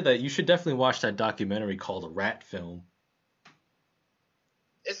will say that you should definitely watch that documentary called A Rat Film.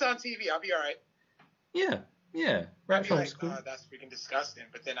 It's on TV. I'll be all right. Yeah, I'll Rat be like, Film's cool. that's freaking disgusting.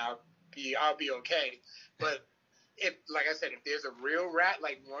 But then I'll be okay. But if, like I said, if there's a real rat,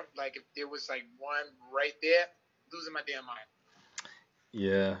 like if there was like one right there, losing my damn mind.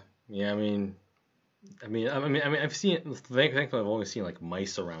 Yeah, yeah. I mean, I've seen. Thankfully, I've only seen like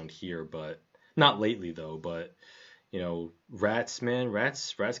mice around here, but not lately though. But rats, man,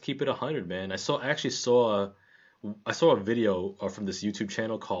 rats keep it 100, man. I saw a video from this YouTube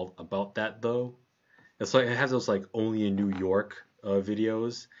channel called About That Though. It's like it has those like only in New York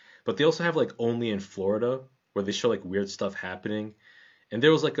videos, but they also have like only in Florida where they show like weird stuff happening. And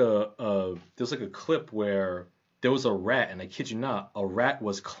there was like a clip where there was a rat, and I kid you not, a rat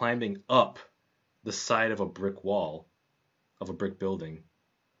was climbing up the side of a brick wall of a brick building.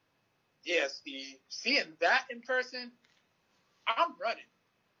 Yes, seeing that in person, I'm running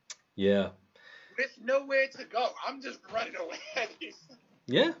Yeah, with nowhere to go. I'm just running away.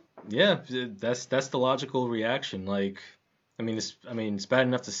 yeah, yeah. That's the logical reaction. Like, it's bad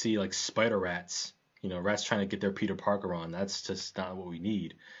enough to see like spider rats, rats trying to get their Peter Parker on. That's just not what we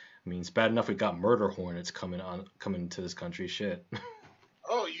need. I mean, it's bad enough we got murder hornets coming to this country. Shit.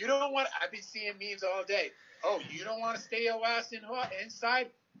 Oh, you don't want? I've been seeing memes all day. Oh, you don't want to stay your ass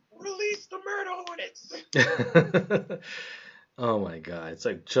inside? Release the murder hornets. Oh my God, it's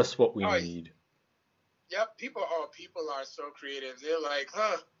like just what we Oh, need. yep. People are so creative. They're like,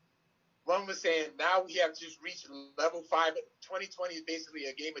 huh. One was saying now we have just reached level 5. 2020 is basically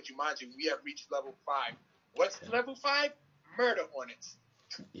a game of Jumanji. We have reached level 5. What's Yeah. level 5? Murder hornets.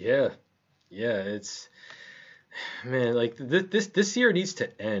 Yeah, yeah, it's man, like this year needs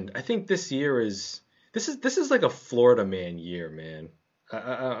to end. I think this is like a Florida man year, man.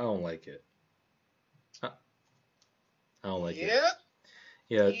 I don't like it. I, I don't like it. Yep.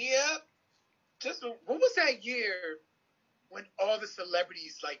 Yeah. Yep. Just what was that year when all the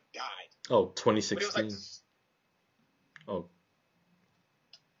celebrities like died? Oh, But it was 2016. like, Oh,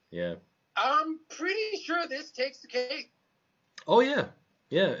 yeah. I'm pretty sure this takes the cake. Oh yeah.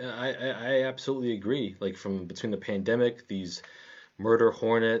 Yeah, I absolutely agree. Like from between the pandemic, these murder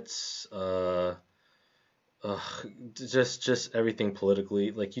hornets, just everything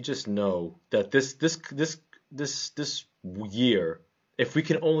politically, like you just know that this year, if we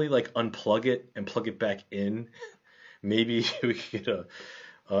can only like unplug it and plug it back in, maybe we could get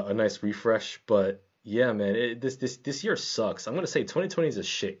a nice refresh. But yeah, man, this year sucks. I'm gonna say 2020 is a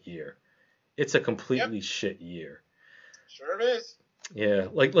shit year. It's a Yep. completely shit year. Sure is. Yeah,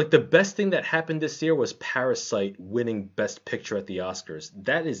 like the best thing that happened this year was Parasite winning Best Picture at the Oscars.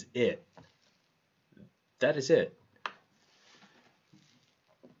 That is it. That is it.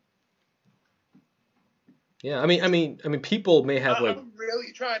 Yeah, people may have like, I'm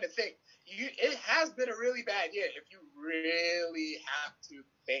really trying to think. It has been a really bad year if you really have to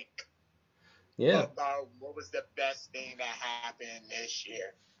think yeah, about what was the best thing that happened this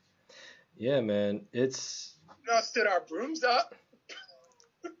year. yeah, man. It's We all stood our brooms up.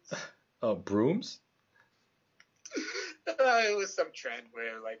 brooms. It was some trend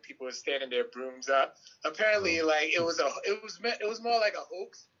where like people were standing their brooms up. Apparently, Oh, like it was more like a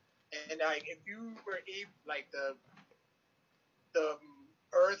hoax. And like if you were able, like the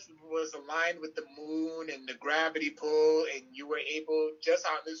Earth was aligned with the moon and the gravity pull, and you were able just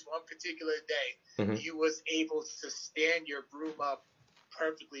on this one particular day, hmm. you was able to stand your broom up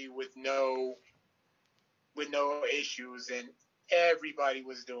perfectly with no issues, and everybody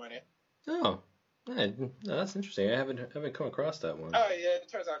was doing it. Oh, Yeah, no, that's interesting. I haven't come across that one. Oh yeah, it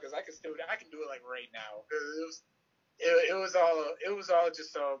turns out because I can do it like right now. It was all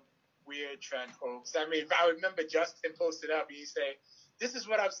just a weird trend hoax. I mean, I remember Justin posted up and he said, "This is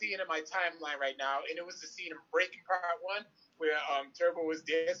what I'm seeing in my timeline right now," and it was the scene in Breaking Part One where Turbo was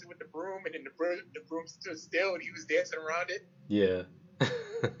dancing with the broom and then the broom stood still and he was dancing around it. Yeah.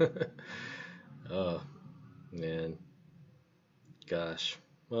 Oh man, gosh.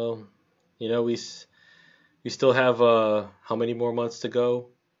 Well, we still have how many more months to go?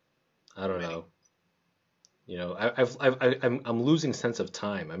 I don't Many. know. I'm losing sense of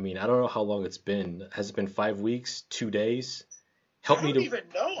time. I mean, I don't know how long it's been. Has it been 5 weeks, 2 days? Help I me don't to. even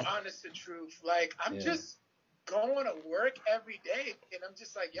know, honest to truth. Like I'm Yeah. just going to work every day, and I'm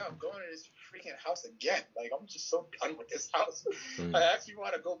just like, yo, I'm going to this freaking house again. Like I'm just so done with this house. I Hmm. actually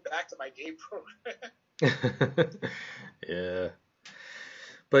want to go back to my day program. Yeah.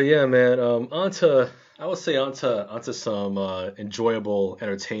 But yeah, man. I would say onto some enjoyable,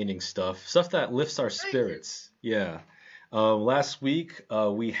 entertaining stuff that lifts our Thank you. spirits. Yeah. Last week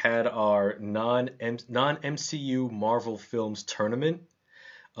we had our non MCU Marvel films tournament.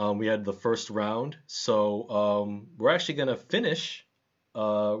 We had the first round, so we're actually gonna finish.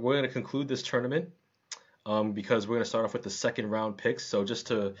 We're gonna conclude this tournament because we're gonna start off with the second round picks. So just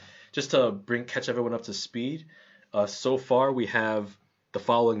to bring catch everyone up to speed, so far we have the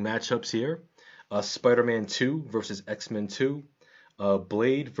following matchups here: Spider-Man 2 versus X-Men 2,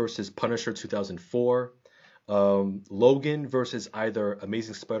 Blade versus Punisher 2004, Logan versus either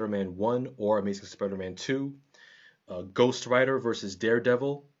Amazing Spider-Man 1 or Amazing Spider-Man 2, Ghost Rider versus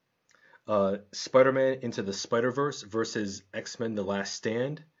Daredevil, Spider-Man Into the Spider-Verse versus X-Men: The Last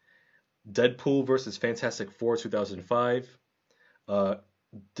Stand, Deadpool versus Fantastic Four 2005, uh,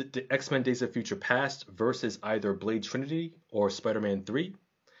 X-Men Days of Future Past versus either Blade Trinity or Spider-Man 3,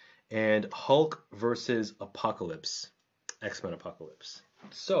 and Hulk versus Apocalypse, X-Men Apocalypse.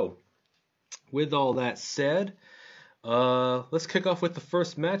 So, with all that said, let's kick off with the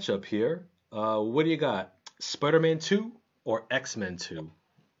first matchup here. What do you got? Spider-Man 2 or X-Men 2?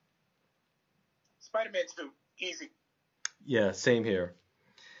 Spider-Man 2, easy. Yeah, same here.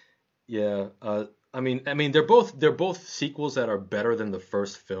 Yeah, I mean, they're both sequels that are better than the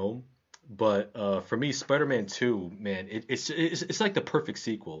first film, but for me, Spider-Man 2, man, it's like the perfect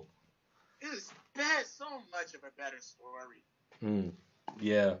sequel. It is bad, so much of a better story. Mm,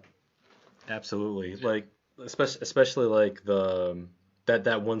 yeah, absolutely. Like especially like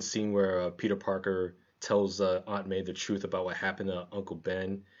that one scene where Peter Parker tells Aunt May the truth about what happened to Uncle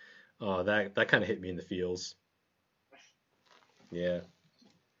Ben. That kind of hit me in the feels. Yeah,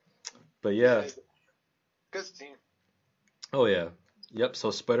 but Yeah, yeah. it's a good team. Oh yeah. Yep,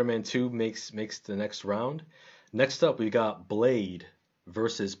 so Spider-Man 2 makes the next round. Next up we got Blade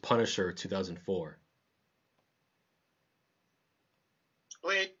versus Punisher 2004.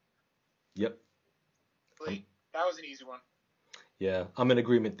 Blade, Yep. Blade. Um, That was an easy one. yeah, I'm in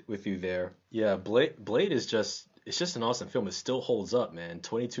agreement with you there. Yeah, Blade is just it's just an awesome film. It still holds up, man.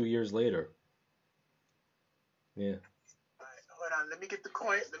 22 years later. Yeah. All right, hold on. Let me get the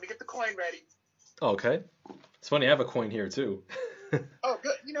coin. Let me get the coin ready. Oh, okay. It's funny, I have a coin here too. Oh,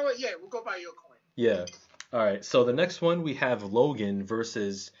 good. You know what? Yeah, we'll go buy you a coin. Yeah. All right. So the next one we have Logan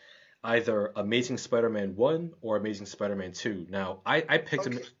versus either Amazing Spider-Man 1 or Amazing Spider-Man 2. Now, Okay.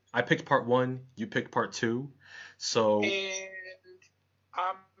 I picked part 1, you picked part 2. So, And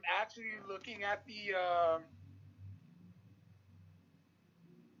I'm actually looking at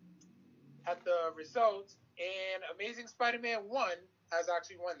the results, and Amazing Spider-Man 1 has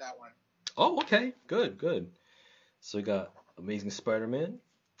actually won that one. oh, okay. Good, good. So we got Amazing Spider-Man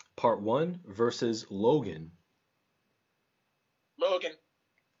part 1 versus Logan. Logan.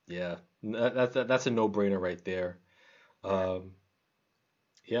 Yeah. That's a no-brainer right there. Yeah. Um,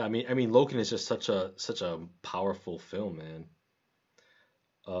 yeah, I mean Logan is just such a powerful film, man.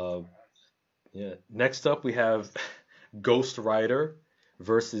 Uh, yeah. Next up we have Ghost Rider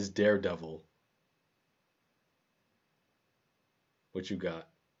versus Daredevil. What you got?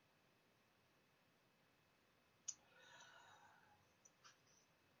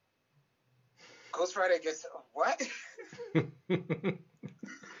 Ghost Rider gets what?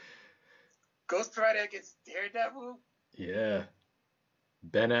 Ghost Rider gets Daredevil? Yeah.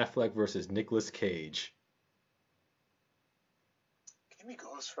 Ben Affleck versus Nicolas Cage. Give me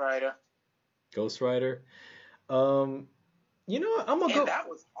Ghost Rider. Ghost Rider. Um, I'm gonna And go. that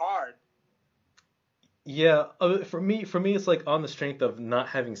was hard. Yeah, for me, it's like on the strength of not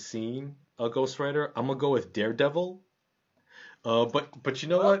having seen a Ghost Rider. I'm gonna go with Daredevil. But you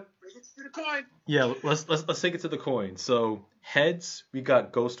know Well, what? bring it to the coin. Yeah, let's take it to the coin. So heads, we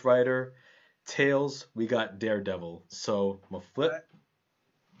got Ghost Rider. tails, we got Daredevil. So I'm gonna flip.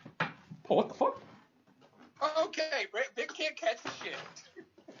 Oh, what the fuck? Okay, Vic can't catch shit.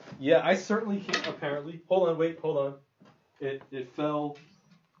 Yeah, I certainly can't. Apparently. Hold on. It fell.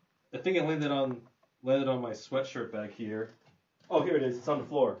 I think it landed on my sweatshirt back here. Oh, here it is. It's on the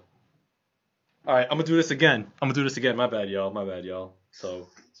floor. All right, I'm gonna do this again. My bad, y'all. So,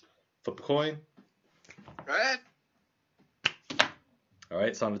 flip the coin. Go ahead. All right,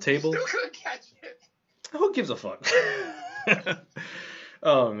 it's on the table. Still couldn't catch it. Who gives a fuck?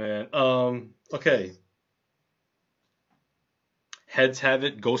 Oh man. Okay. Heads have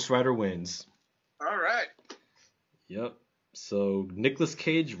it. Ghost Rider wins. All right. Yep. So Nicolas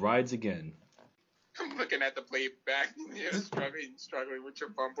Cage rides again. I'm looking at the playback. You're struggling with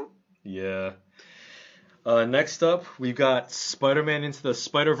your fumble. Yeah. Next up, we've got Spider-Man Into the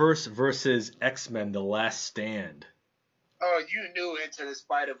Spider-Verse versus X-Men: The Last Stand. Oh, you knew Into the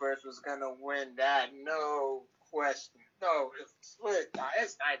Spider-Verse was gonna win that, no question. No, it's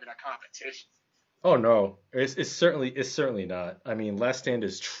not even a competition. Oh no, it's certainly not. I mean, Last Stand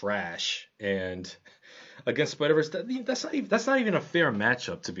is trash, and against Spider-Verse, that's not even a fair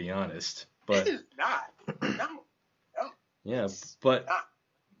matchup, to be honest. But it is not. No. Yeah,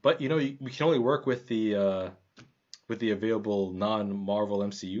 but you know, we can only work with the available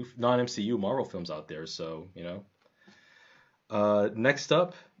non-MCU Marvel films out there. So you know. Next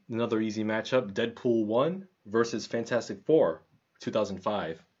up, another easy matchup: Deadpool 1 versus Fantastic Four,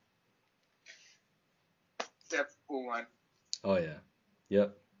 2005. Deadpool 1. Oh yeah,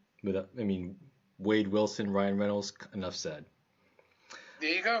 yep. I mean, Wade Wilson, Ryan Reynolds. Enough said. There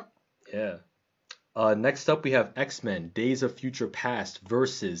you go. Yeah. Next up, we have X-Men: Days of Future Past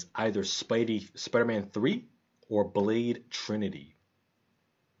versus either Spider-Man 3 or Blade Trinity.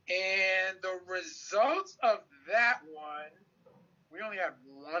 And the results of that one, we only have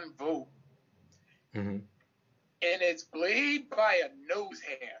one vote. Mm-hmm. And it's Blade by a nose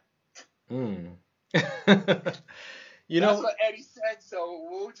hair. That's what Eddie said, so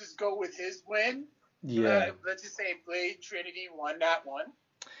we'll just go with his win. Yeah. Let's just say Blade Trinity won that one.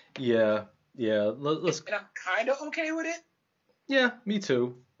 Yeah. Let's. And I'm kind of okay with it. Yeah, me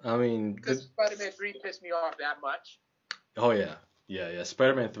too. I mean, because Spider-Man 3 pissed me off that much. Oh yeah.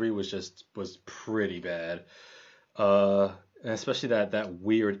 Spider-Man 3 was pretty bad. And especially that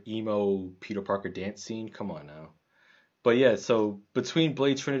weird emo Peter Parker dance scene. Come on now. But yeah, so between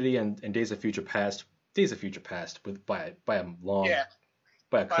Blade Trinity and Days of Future Past with by a long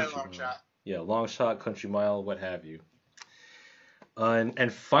shot. Yeah, long shot, country mile, what have you.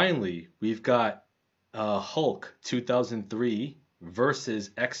 And finally, we've got Hulk 2003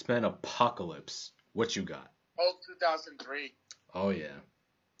 versus X-Men Apocalypse. What you got? Hulk 2003. Oh yeah.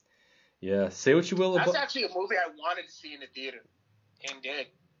 Yeah, say what you will about. That's actually a movie I wanted to see in the theater and did.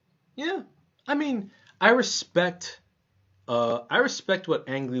 Yeah, I mean, I respect what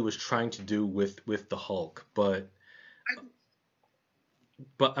Ang Lee was trying to do with the Hulk, but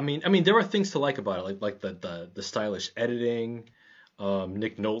I mean, there are things to like about it, like the stylish editing,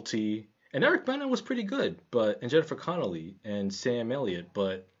 Nick Nolte, and Eric Bana was pretty good, and Jennifer Connelly and Sam Elliott,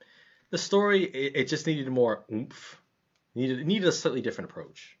 but the story it just needed more oomph, needed a slightly different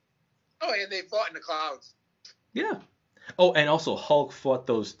approach. Oh, and they fought in the clouds. Yeah. Oh, and also Hulk fought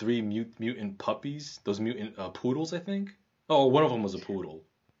those 3 mutant puppies, those mutant poodles, I think. Oh, one of them was a poodle.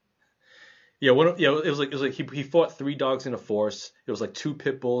 Yeah, it was like he fought 3 dogs in a force. It was like 2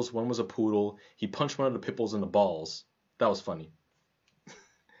 pit bulls, one was a poodle. He punched one of the pit bulls in the balls. That was funny.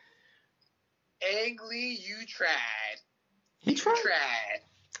 Ang Lee, you tried. He tried.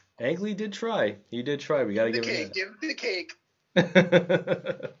 Ang Lee did try. He did try. We gotta give him that. Give him the cake.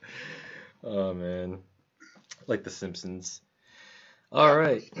 Oh man, like The Simpsons. All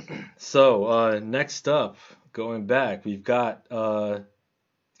right. So next up, going back, we've got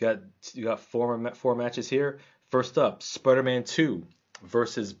four matches here. First up, Spider-Man 2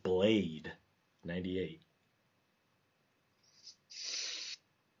 versus Blade, 98.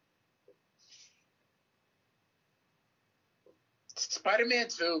 Spider-Man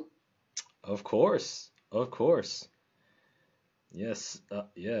 2. Of course. Yes,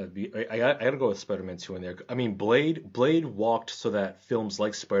 yeah. I gotta go with Spider-Man 2 in there. I mean, Blade walked so that films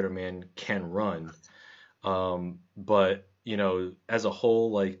like Spider-Man can run. But you know, as a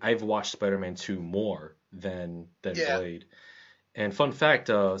whole, like I've watched Spider-Man 2 more than Blade. And fun fact,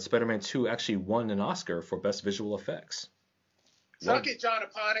 Spider-Man 2 actually won an Oscar for Best Visual Effects. Suck it, John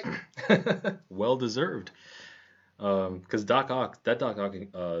Aponic. Well deserved. Because Doc Ock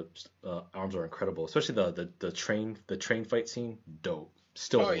arms are incredible, especially the train fight scene, dope.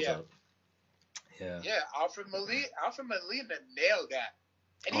 Still holds up. Yeah. Yeah, Alfred Molina nailed that,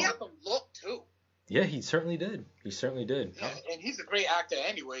 and he had the look too. Yeah, he certainly did. He certainly did. Yeah, and he's a great actor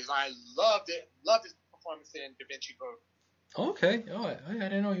anyways. I loved it. Loved his performance in Da Vinci Code. Oh, okay. Oh, I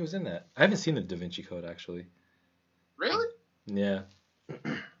didn't know he was in that. I haven't seen the Da Vinci Code actually. Really? Yeah.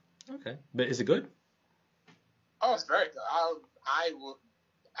 Okay, but is it good? Oh, it's very good. I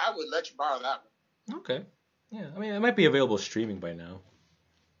would let you borrow that one. Okay. Yeah, I mean it might be available streaming by now.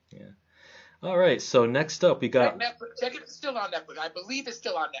 Yeah. All right. So next up we got. Check it. It's still on Netflix. I believe it's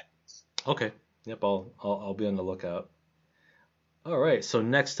still on Netflix. Okay. Yep. I'll be on the lookout. All right. So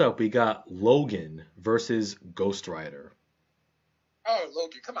next up we got Logan versus Ghost Rider. Oh,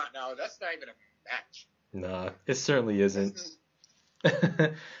 Logan, come on now. That's not even a match. Nah, it certainly isn't.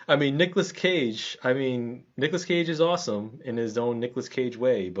 I mean, Nicolas Cage. Nicolas Cage is awesome in his own Nicolas Cage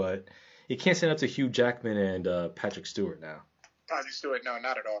way, but he can't stand up to Hugh Jackman and Patrick Stewart now. Patrick Stewart, no,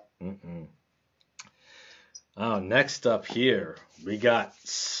 not at all. Mm-mm. Oh, next up here we got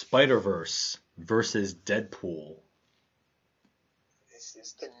Spider-Verse versus Deadpool. This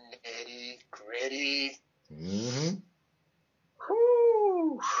is the nitty gritty. Mm-hmm.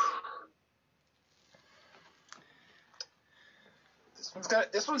 Whew.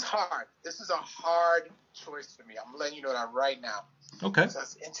 This one's hard. This is a hard choice for me. I'm letting you know that right now. Okay.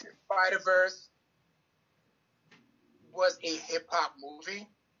 Because Into the Spider-Verse was a hip hop movie,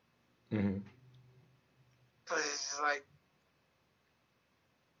 Mm-hmm. but it's like,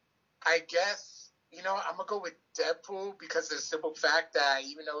 I guess, I'm gonna go with Deadpool because of the simple fact that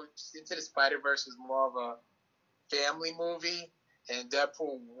even though Into the Spider-Verse was more of a family movie and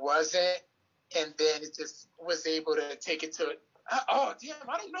Deadpool wasn't, and then it just was able to take it to oh damn,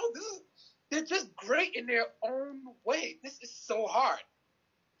 I don't know. They're just great in their own way. This is so hard.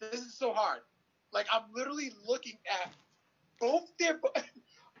 Like I'm literally looking at both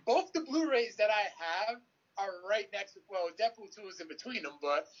the Blu-rays that I have are right next to. Well, Deadpool 2 is in between them,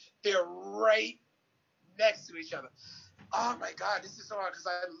 but they're right next to each other. Oh my god, this is so hard because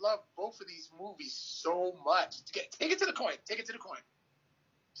I love both of these movies so much. Take it to the coin. Take it to the coin.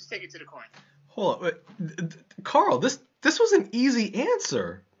 Just take it to the coin. Hold on, wait. Carl. This was an easy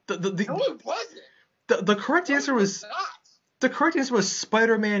answer. No, it wasn't. The correct answer was not. The correct answer was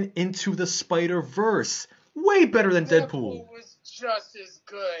Spider-Man Into the Spider-Verse. Way better than Deadpool. Was just as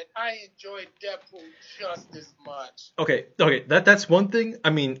good. I enjoyed Deadpool just as much. Okay, that's one thing. I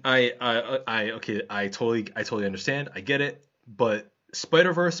mean, I totally understand. I get it, but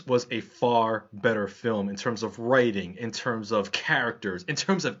Spider-Verse was a far better film in terms of writing, in terms of characters, in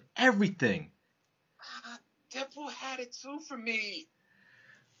terms of everything. Deadpool had it too for me.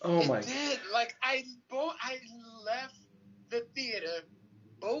 Oh my! It did. Like I left the theater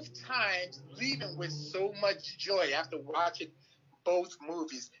both times leaving with so much joy after watching both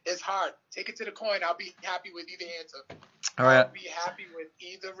movies. It's hard. Take it to the coin. I'll be happy with either answer. All right. I'll be happy with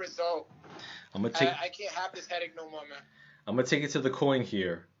either result. I can't have this headache no more, man. I'm gonna take it to the coin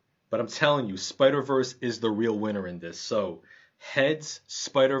here, but I'm telling you, Spider-Verse is the real winner in this. So, heads,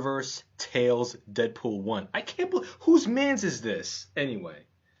 Spider-Verse, tails, Deadpool 1. I can't believe whose man's is this anyway?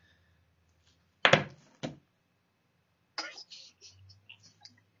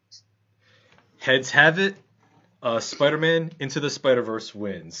 Heads have it. Spider-Man Into the Spider-Verse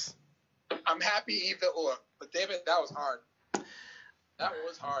wins. I'm happy either or, but damn it, that was hard. That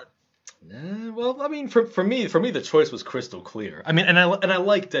was hard. Well, I mean, for me, the choice was crystal clear. I mean, and I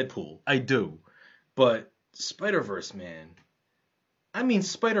like Deadpool, I do, but Spider-Verse, man. I mean,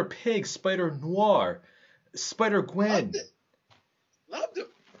 Spider-Pig, Spider-Noir, Spider-Gwen. Loved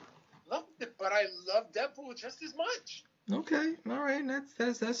it, but I love Deadpool just as much. Okay, all right,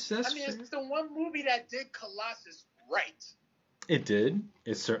 that's. I mean, it's the one movie that did Colossus right. It did.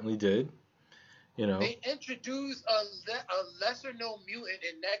 It certainly did. They introduced a lesser-known mutant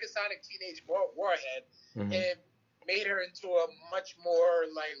in Negasonic Teenage Warhead mm-hmm. and made her into a much more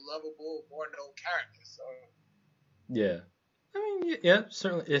lovable, more known character. So. Yeah, I mean, yeah,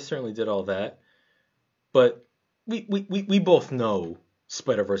 certainly, it certainly did all that, but we both know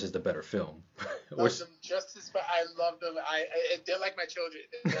Spider-Verse is the better film. Love them just as much. I love them. They're like my children.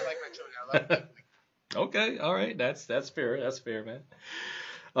 I love them. Okay, all right, that's fair. That's fair, man.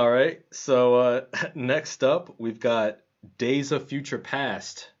 All right, so next up we've got Days of Future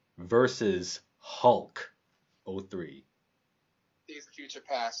Past versus Hulk 03. Days of Future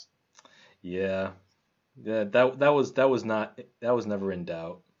Past. Yeah, that was never in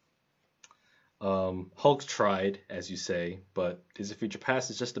doubt. Hulk tried, as you say, but Days of Future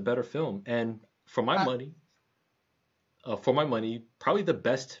Past is just a better film, and for my money, probably the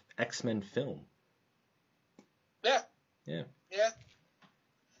best X-Men film. Yeah.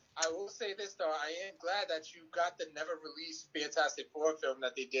 I will say this though, I am glad that you got the never released Fantastic Four film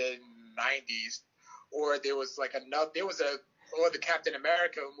that they did in the 90s. or there was like or the Captain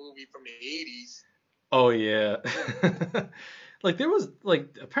America movie from the 80s. Oh yeah. Like there was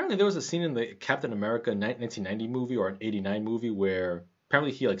like apparently there was a scene in the Captain America 1990 movie or an 89 movie where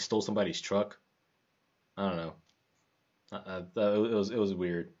apparently he like stole somebody's truck. I don't know. It was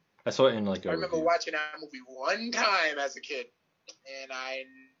weird. I saw it in like I a remember review. watching that movie one time as a kid, and I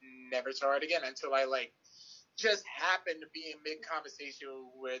never saw it again until I like just happened to be in mid conversation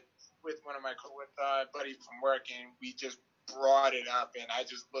with one of my buddies from work, and we just brought it up, and I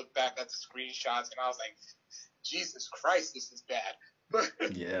just looked back at the screenshots, and I was like, Jesus Christ, this is bad.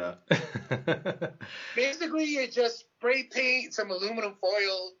 Yeah. Basically, you just spray paint some aluminum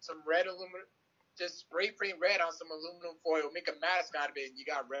foil, some red aluminum, just spray paint red on some aluminum foil, make a mask out of it, and you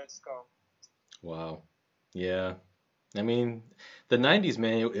got Red Skull. Wow. Yeah. I mean, the 90s,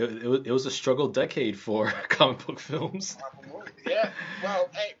 man, it was a struggle decade for comic book films. Yeah. Well,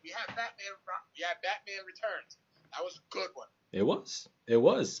 hey, we had Batman. We had Batman Returns. That was a good one. It was. It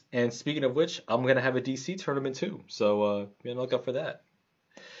was. And speaking of which, I'm gonna have a DC tournament too. So be on the lookout for that.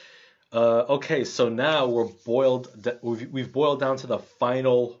 Okay, so now we've boiled down to the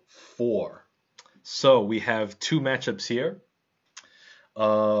final four. So we have two matchups here.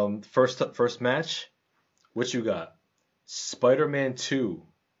 First match, what you got? Spider-Man 2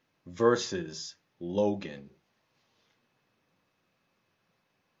 versus Logan.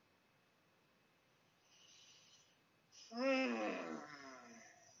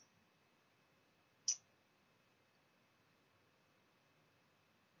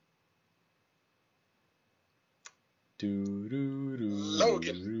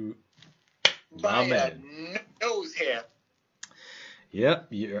 Logan. My man. Nose hair. Yep,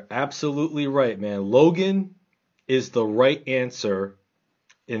 you're absolutely right, man. Logan is the right answer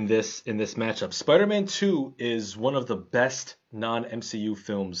in this matchup. Spider-Man 2 is one of the best non-MCU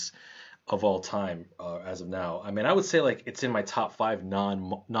films of all time as of now. I mean, I would say like it's in my top 5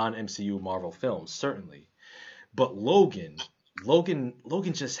 non-MCU Marvel films, certainly. But Logan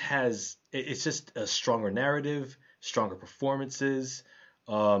just has it's just a stronger narrative, stronger performances.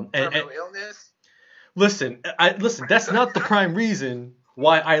 Terminal illness. Listen, that's not the prime reason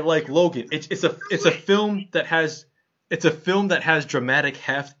why I like Logan. It's a film that has dramatic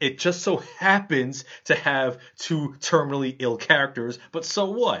heft. It just so happens to have two terminally ill characters, but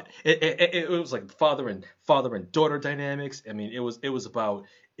so what? It was like father and daughter dynamics. I mean, it was about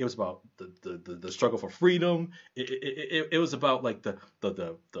the struggle for freedom. It was about like the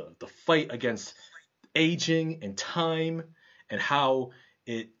fight against aging and time and how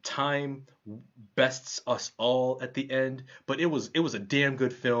time bests us all at the end. But it was a damn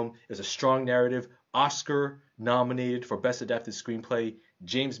good film. It was a strong narrative. Oscar nominated for Best Adapted Screenplay.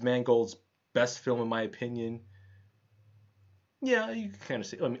 James Mangold's best film in my opinion. Yeah, you can kind of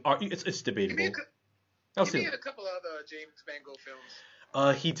say. I mean, it's debatable. Give me a couple other James Mangold films.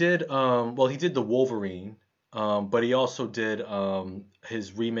 He did he did The Wolverine. But he also did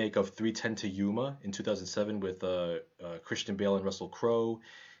his remake of 3:10 to Yuma in 2007 with Christian Bale and Russell Crowe.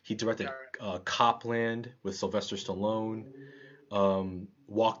 He directed Copland with Sylvester Stallone.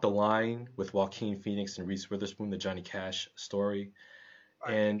 Walk the Line with Joaquin Phoenix and Reese Witherspoon, the Johnny Cash story.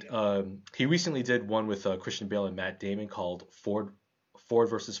 And he recently did one with Christian Bale and Matt Damon called Ford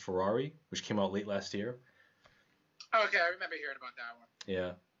versus Ferrari, which came out late last year. Okay, I remember hearing about that one.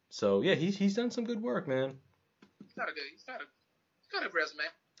 Yeah. So yeah, he's done some good work, man. He's got a resume.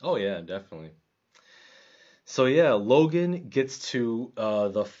 Oh yeah, definitely. So yeah, Logan gets to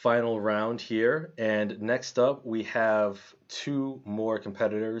the final round here, and next up we have two more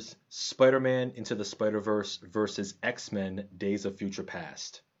competitors: Spider-Man Into the Spider-Verse versus X-Men: Days of Future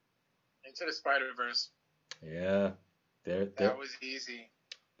Past. Into the Spider-Verse. Yeah, that was easy.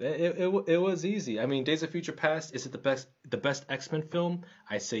 It was easy. I mean, Days of Future Past, is it the best X-Men film?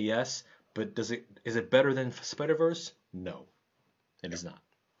 I say yes, but is it better than Spider-Verse? No, it is not.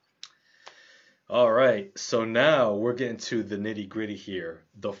 All right, so now we're getting to the nitty-gritty here.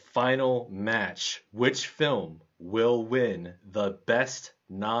 The final match. Which film will win the best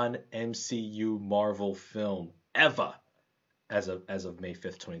non-MCU Marvel film ever as of May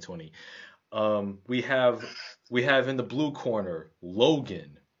 5th, 2020? We have in the blue corner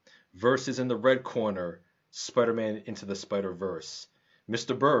Logan versus in the red corner Spider-Man Into the Spider-Verse.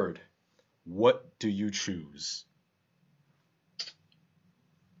 Mr. Bird, what do you choose?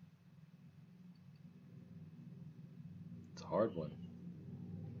 It's a hard one.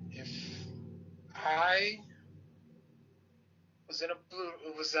 If I was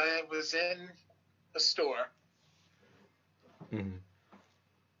in a store, Mm-hmm.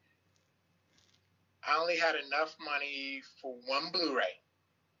 I only had enough money for one Blu-ray.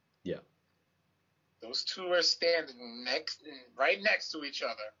 Yeah. Those two are standing right next to each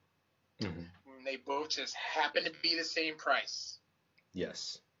other. Mm-hmm. And they both just happen to be the same price.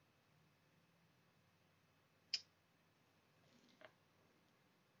 Yes.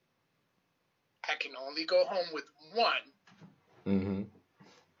 I can only go home with one. Mm-hmm.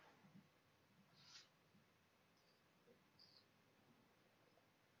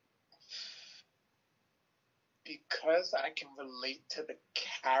 Because I can relate to the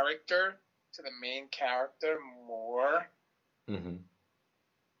character, to the main character more. Mm-hmm.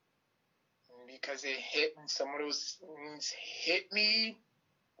 Because it hit, some of those things hit me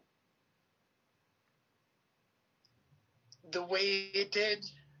the way it did.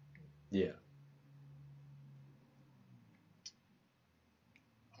 Yeah.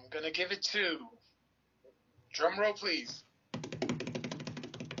 I'm going to give it to, drum roll please,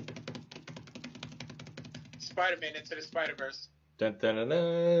 Spider-Man Into the Spider-Verse. Dun, dun, dun,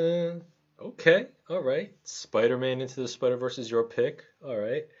 dun. Okay, all right. Spider-Man Into the Spider-Verse is your pick. All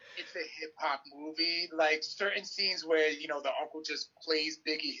right. It's a hip-hop movie. Like, certain scenes where, the uncle just plays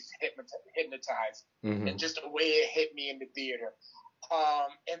Biggie, he's hypnotized. Mm-hmm. And just the way it hit me in the theater.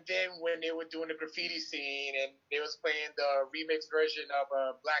 And then when they were doing the graffiti scene and they was playing the remix version of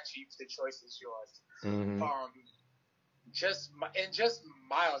Black Sheep, The Choice Is Yours. Mm-hmm. Just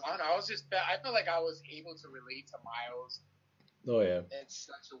Miles. I don't know. I felt like I was able to relate to Miles. Oh yeah. In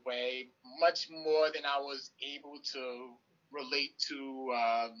such a way, much more than I was able to relate to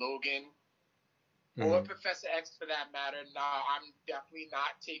Logan or Professor X for that matter. Now, I'm definitely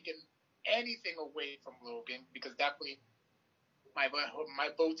not taking anything away from Logan because definitely my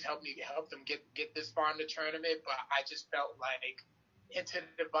votes helped them get this far in the tournament. But I just felt like Into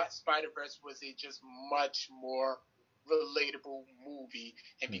the Spider-Verse was a just much more relatable movie,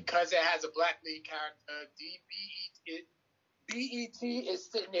 and because it has a black lead character, BET is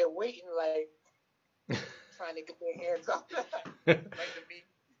sitting there waiting, like trying to get their hands off that, like the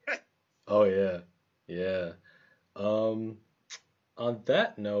meme. Oh yeah, yeah. On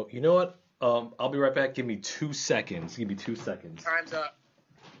that note, you know what? I'll be right back. Give me 2 seconds. Give me 2 seconds. Time's up.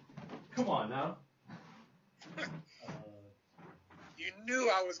 Come on now. You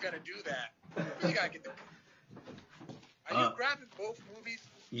knew I was gonna do that. You gotta get the. Are you grabbing both movies?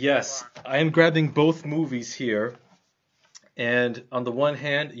 Yes, I am grabbing both movies here. And on the one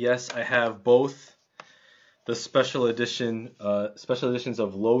hand, yes, I have both the special editions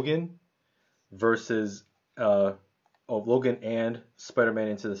of Logan versus Logan and Spider-Man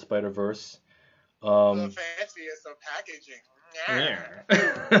Into the Spider-Verse. The fanciest of packaging.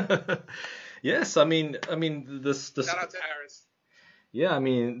 Yes, I mean this. Shout out to Harris. Yeah, I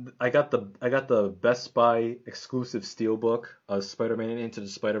mean, I got the Best Buy exclusive steelbook of Spider-Man Into the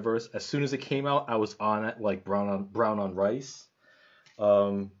Spider-Verse. As soon as it came out, I was on it like brown on rice.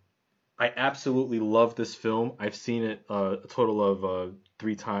 I absolutely love this film. I've seen it a total of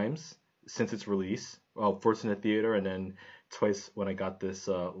 3 times since its release. Well, first in the theater and then twice when I got this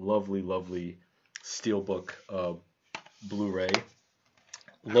lovely steelbook Blu-ray.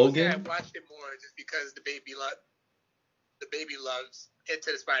 Logan. I watched it more just because the baby loves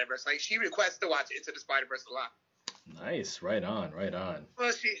Into the Spider-Verse. Like, she requests to watch Into the Spider-Verse a lot. Nice, right on.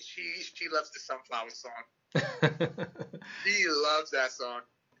 Well, she loves the Sunflower song. She loves that song.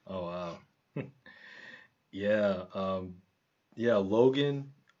 Oh wow. Yeah,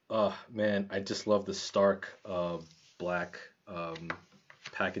 Logan. Oh man, I just love the stark black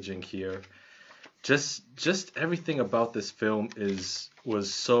packaging here. Just everything about this film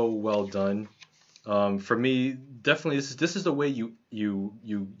was so well done. For me, definitely this is the way you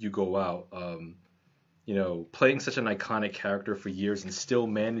go out. Playing such an iconic character for years and still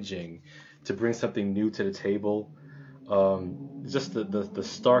managing to bring something new to the table. Just the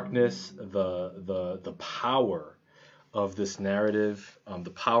starkness, the power of this narrative,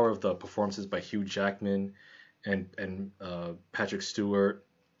 the power of the performances by Hugh Jackman and Patrick Stewart,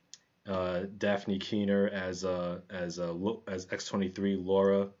 Daphne Keener as X-23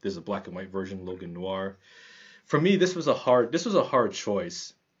 Laura. There's a black and white version, Logan Noir. For me, this was a hard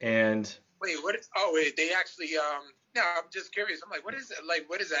choice. And wait, they actually no, I'm just curious. I'm like, what is it? Like,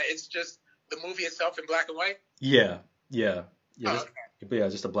 what is that? It's just the movie itself in black and white? Yeah. Okay.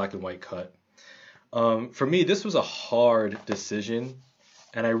 Just a black and white cut. For me, this was a hard decision,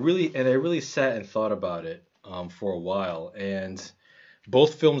 and I really sat and thought about it for a while. And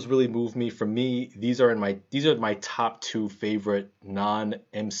both films really moved me. For me, these are my top 2 favorite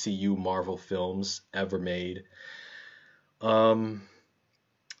non-MCU Marvel films ever made. But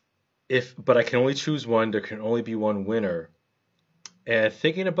I can only choose one. There can only be one winner. And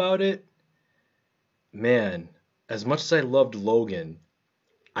thinking about it, man, as much as I loved Logan,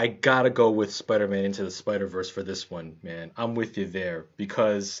 I gotta go with Spider-Man Into the Spider-Verse for this one, man. I'm with you there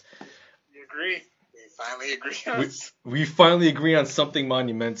because We agree. We finally agree on we this. we finally agree on something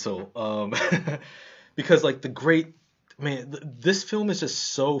monumental. Because like the great man, this film is just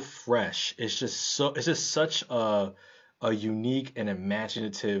so fresh. It's just such a unique and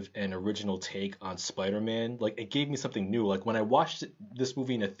imaginative and original take on Spider-Man. Like it gave me something new. Like when I watched this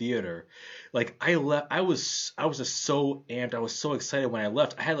movie in a theater, like I left, I was just so amped. I was so excited when I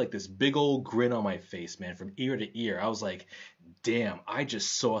left. I had like this big old grin on my face, man, from ear to ear. I was like, damn, I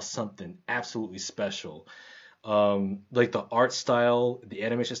just saw something absolutely special. Like the art style, the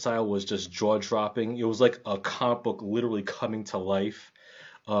animation style was just jaw dropping. It was like a comic book literally coming to life.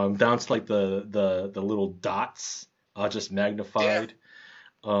 Down to like the little dots, just Yeah. magnified.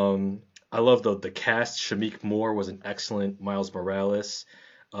 I love the cast. Shamik Moore was an excellent Miles Morales.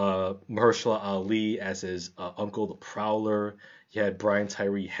 Mahershala Ali as his uncle, the Prowler. You had Brian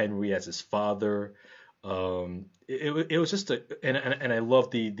Tyree Henry as his father. It was just and I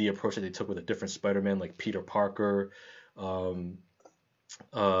love the approach that they took with a different Spider-Man like Peter Parker, um,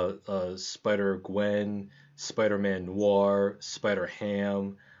 Spider Gwen, Spider-Man Noir, Spider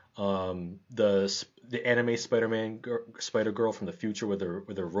Ham, the anime Spider Girl from the future with her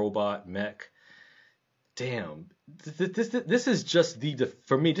robot mech. Damn, this is just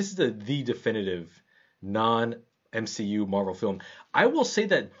for me. This is the definitive non MCU Marvel film. I will say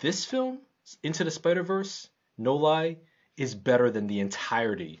that this film, Into the Spider Verse, no lie, is better than the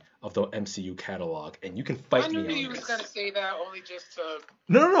entirety of the MCU catalog, and you can I fight knew me on you was this. gonna say that only just to.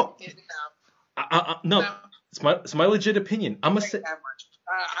 No. No, No. no, It's my legit opinion. I'm gonna like say that much.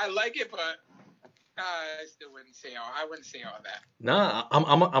 I like it, but I still wouldn't say all. I wouldn't say all that. nah.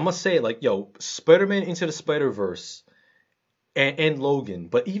 I'm gonna say like yo, Spider-Man Into the Spider-Verse and Logan,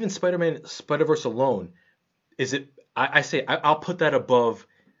 but even Spider-Man Spider-Verse alone is it? I say I'll put that above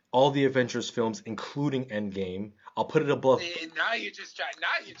all the Avengers films, including Endgame. I'll put it above. Now you're just trying.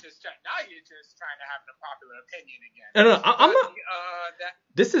 Now you're just trying to have an unpopular opinion again. No, I'm But not. that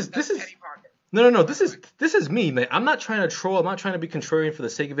This that's is Penny Parker. no. By the way. This is me, man. I'm not trying to troll. I'm not trying to be contrarian for the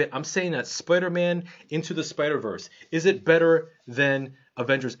sake of it. I'm saying that Spider-Man Into the Spider-Verse is it better than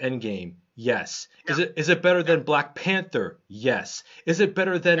Avengers Endgame? Yes. No, Is it better no, than Black Panther? Yes. Is it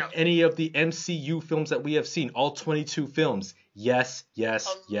better than no. any of the MCU films that we have seen? All 22 films? Yes. A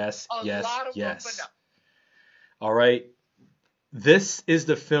lot of them, but no. All right. This is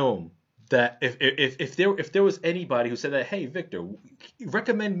the film that if there was anybody who said that, hey Victor,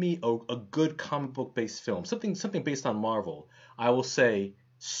 recommend me a good comic book based film, something based on Marvel, I will say,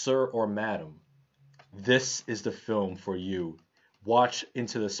 sir or madam, this is the film for you. Watch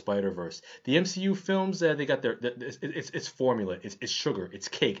Into the Spider Verse. The MCU films, they got it's formula, it's sugar, it's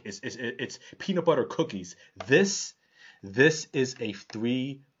cake, it's peanut butter cookies. This is a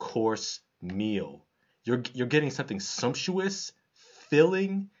 3-course meal. You're getting something sumptuous,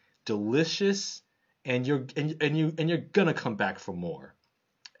 filling, delicious, and you're gonna come back for more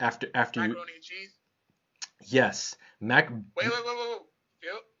after you. Macaroni and cheese. Yes, Mac. Wait. Yep.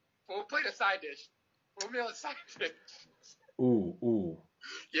 We'll play the side dish. We'll meal a side dish. Ooh.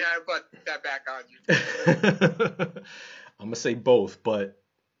 Yeah, I put that back on you. I'm gonna say both, but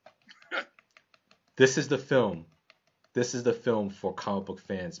this is the film. This is the film for comic book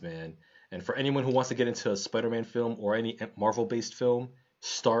fans, man. And for anyone who wants to get into a Spider-Man film or any Marvel-based film,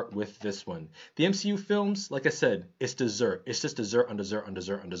 start with this one. The MCU films, like I said, it's dessert. It's just dessert on dessert on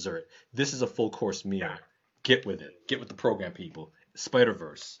dessert on dessert. This is a full course meal. Yeah. Get with it. Get with the program, people.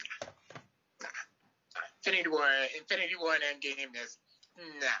 Spider-Verse. Infinity War and Endgame is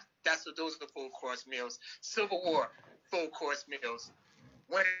that's what those are full course meals. Civil War, full course meals.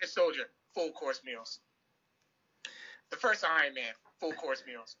 Winter Soldier, full course meals. The first Iron Man, full course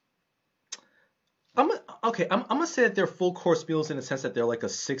meals. I'm gonna say that they're full course meals in the sense that they're like a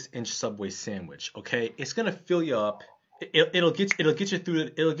 6-inch Subway sandwich. Okay, it's gonna fill you up. It'll get you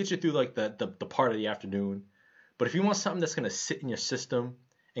through like the part of the afternoon. But if you want something that's gonna sit in your system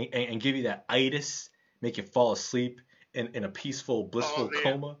and give you that itis, make you fall asleep in a peaceful, blissful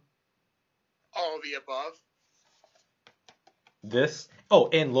coma. All of the above. This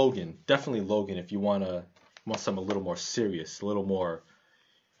and Logan, definitely Logan if you want something a little more serious, a little more.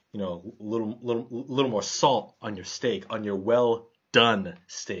 Little more salt on your steak, on your well done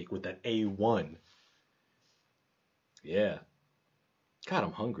steak with that A1. Yeah. God,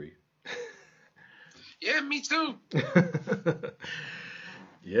 I'm hungry. Yeah, me too.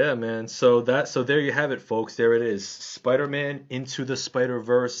 Yeah, man. So there you have it, folks. There it is. Spider-Man Into the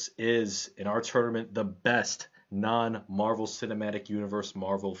Spider-Verse is, in our tournament, the best non-Marvel Cinematic Universe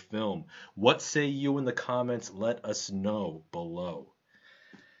Marvel film. What say you in the comments? Let us know below.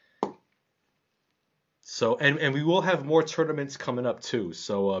 So and we will have more tournaments coming up too.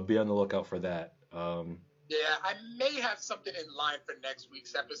 So be on the lookout for that. Yeah, I may have something in line for next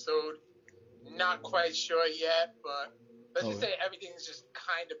week's episode. Not quite sure yet, but let's just Oh say everything's just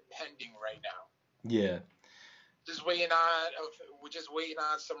kind of pending right now. yeah. Just waiting on. We're just waiting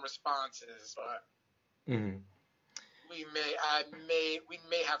on some responses, but Hmm. we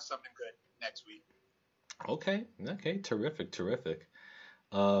may have something good next week. Okay. Okay. Terrific. Terrific.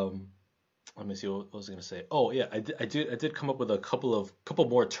 Um, Let me see what was I gonna say. Oh yeah, I did come up with a couple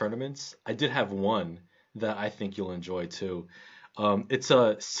more tournaments. I did have one that I think you'll enjoy too. It's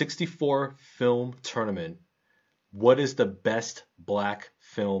a 64 film tournament. What is the best black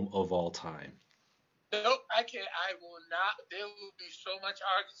film of all time? Nope, I can't. I will not. There will be so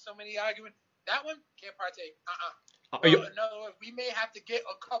many arguments. That one can't partake. Are Well, you? in other words, we may have to get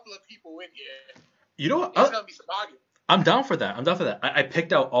a couple of people in here. You know what? There's gonna be some arguments. I'm down for that. I'm down for that. I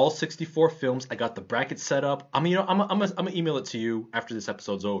picked out all 64 films. I got the bracket set up. I mean, I'm gonna email it to you after this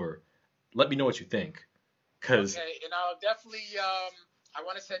episode's over. Let me know what you think. Cause Okay, and I'll definitely I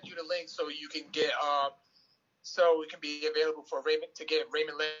want to send you the link so you can get so it can be available for Raymond to get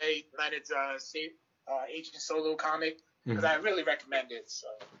Raymond Leonard's Agent Solo comic because I really recommend it. So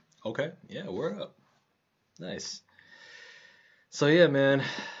okay, yeah, we're up. Nice. So yeah, man,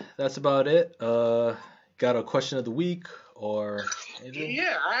 that's about it. Got a question of the week or anything?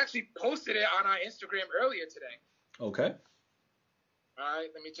 yeah, I actually posted it on our Instagram earlier today. Okay. All right,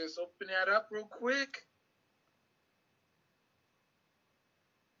 let me just open that up real quick.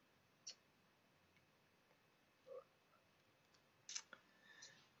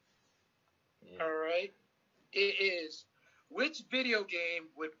 Yeah. All right, it is. Which video game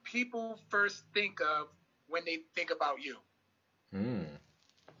would people first think of when they think about you? Hmm.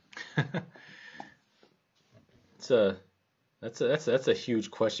 It's a that's a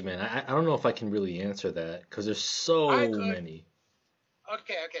huge question, man. I don't know if I can really answer that because there's I so could. many.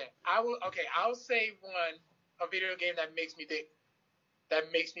 Okay. I will. Okay, I'll say one. A video game that makes me think. That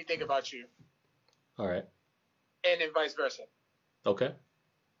makes me think about you, All right. and then vice versa. Okay.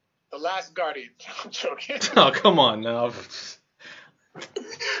 The Last Guardian. I'm joking. Oh, come on now. But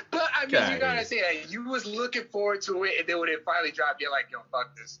I mean, God. you gotta say that you was looking forward to it, and then when it finally dropped, you're like, "Yo,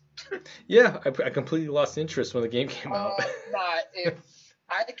 fuck this." Yeah, I completely lost interest when the game came out. Nah. If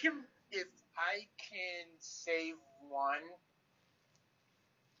I can say one,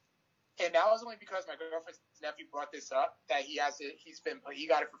 and that was only because my girlfriend's nephew brought this up that he got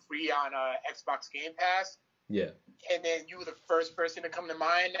it for free on Xbox Game Pass, Yeah. and then you were the first person to come to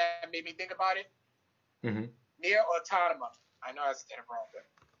mind that made me think about it. Mm-hmm. Nier Automata. I know that's kind of wrong, but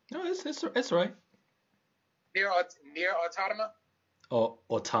No, it's right. Nier Automata. Oh,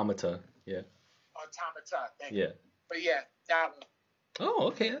 Automata. Yeah. Automata. Thank you. Yeah. But yeah, that one. Oh,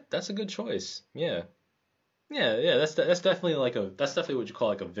 okay. That's a good choice. Yeah. Yeah. That's definitely that's definitely what you call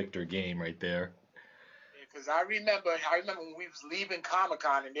like a victor game right there. Because I remember when we was leaving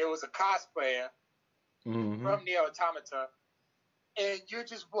Comic-Con and there was a cosplayer Mm-hmm. from Nier Automata, and you're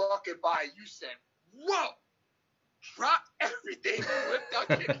just walking by, you said, "Whoa!" Drop everything, whipped out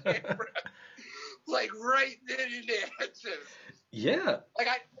your camera, like right then and there. Just Yeah. like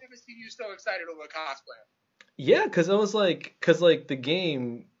I never seen you so excited over a cosplayer. Yeah, because the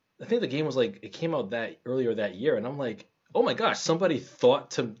game, I think the game was like it came out that earlier that year, and I'm like, oh my gosh, somebody thought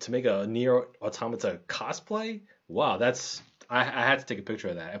to make a Nier Automata cosplay. Wow, I had to take a picture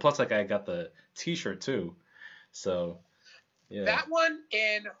of that, and plus like I got the T-shirt too, so yeah. That one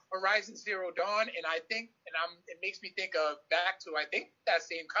and Horizon Zero Dawn, and I think, it makes me think of back to I think that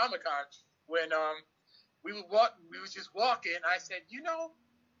same Comic-Con when we was just walking. I said,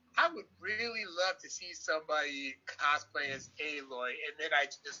 I would really love to see somebody cosplay as Aloy, and then I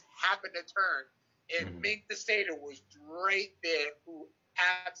just happened to turn, and Mink the Satyr was right there, who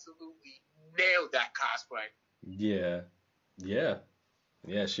absolutely nailed that cosplay. Yeah,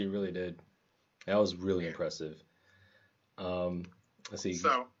 she really did. That was really impressive. Let's see.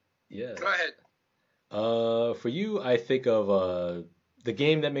 So, yeah. Go ahead. For you, I think of the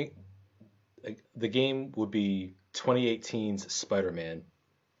game the game would be 2018's Spider-Man.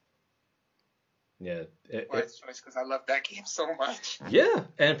 Yeah. Wise choice, because I love that game so much. Yeah,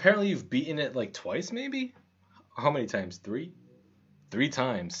 and apparently you've beaten it like twice, maybe? How many times? 3? 3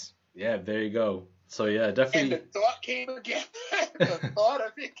 times. Yeah, there you go. So yeah, definitely. And the thought came again. The thought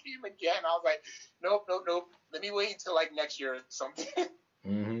of it came again. I was like, nope. Let me wait until like next year or something.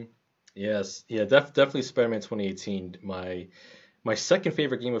 Mm-hmm. Yes. Yeah, definitely Spider-Man 2018. My second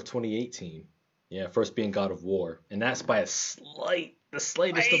favorite game of 2018. Yeah, first being God of War. And that's by the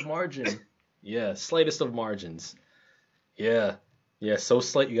slightest of margin. Yeah, slightest of margins. Yeah. Yeah, so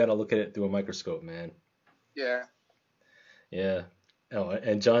slight you gotta look at it through a microscope, man. Yeah. Yeah. Oh,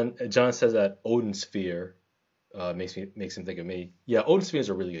 and John says that Odin Sphere makes him think of me. Yeah, Odin Sphere is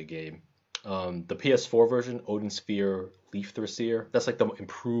a really good game. The PS4 version, Odin Sphere Leaf Thracier, that's like the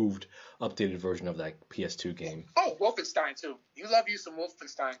improved, updated version of that PS2 game. Oh, Wolfenstein too. You love you some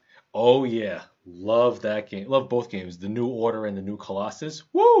Wolfenstein. Oh yeah, love that game. Love both games, the New Order and the New Colossus.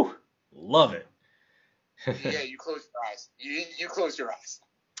 Woo, love it. Yeah, you close your eyes. You close your eyes.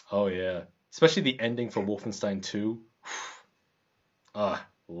 Oh yeah, especially the ending for Wolfenstein 2. Ah,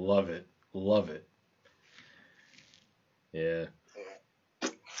 love it, love it. Yeah.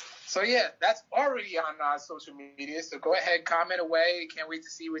 So yeah, that's already on social media. So go ahead, comment away. Can't wait to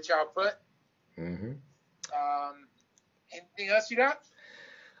see what y'all put. Mhm. Anything else you got?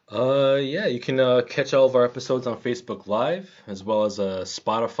 Yeah, you can catch all of our episodes on Facebook Live, as well as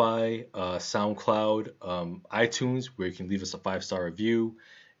Spotify, SoundCloud, iTunes, where you can leave us a 5-star review,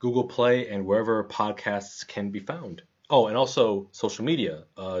 Google Play, and wherever podcasts can be found. Oh, and also social media,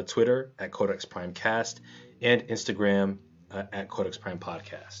 Twitter at Codex Prime Cast, and Instagram at Codex Prime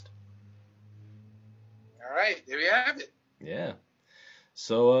Podcast. All right, there we have it. Yeah.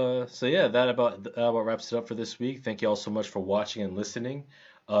 So yeah, that about wraps it up for this week. Thank you all so much for watching and listening.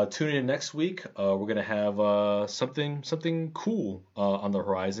 Tune in next week. We're gonna have something cool on the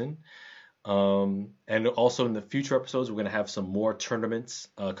horizon. And also in the future episodes, we're gonna have some more tournaments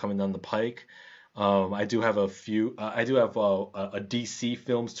coming down the pike. I do have a DC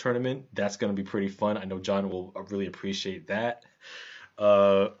Films tournament that's gonna be pretty fun. I know John will really appreciate that.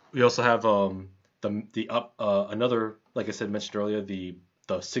 We also have another, like I said, mentioned earlier, the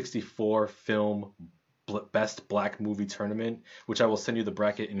 64 film best black movie tournament, which I will send you the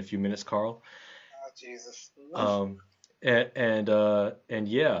bracket in a few minutes, Carl. Oh Jesus. And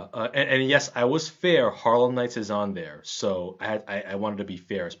yes, I was fair. Harlem Nights is on there, so I wanted to be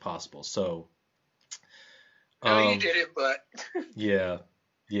fair as possible. So. No, you did it, but. Yeah.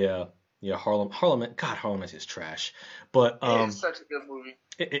 Harlem Nights is trash, but it's such a good movie.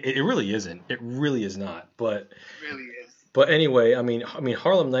 It really isn't. It really is not. But it really is. But anyway, I mean,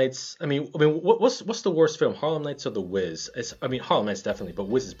 Harlem Nights. What's the worst film? Harlem Nights or The Wiz? Harlem Nights definitely, but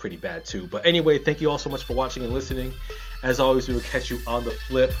Wiz is pretty bad too. But anyway, thank you all so much for watching and listening. As always, we will catch you on the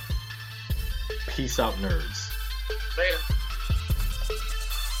flip. Peace out, nerds. Later.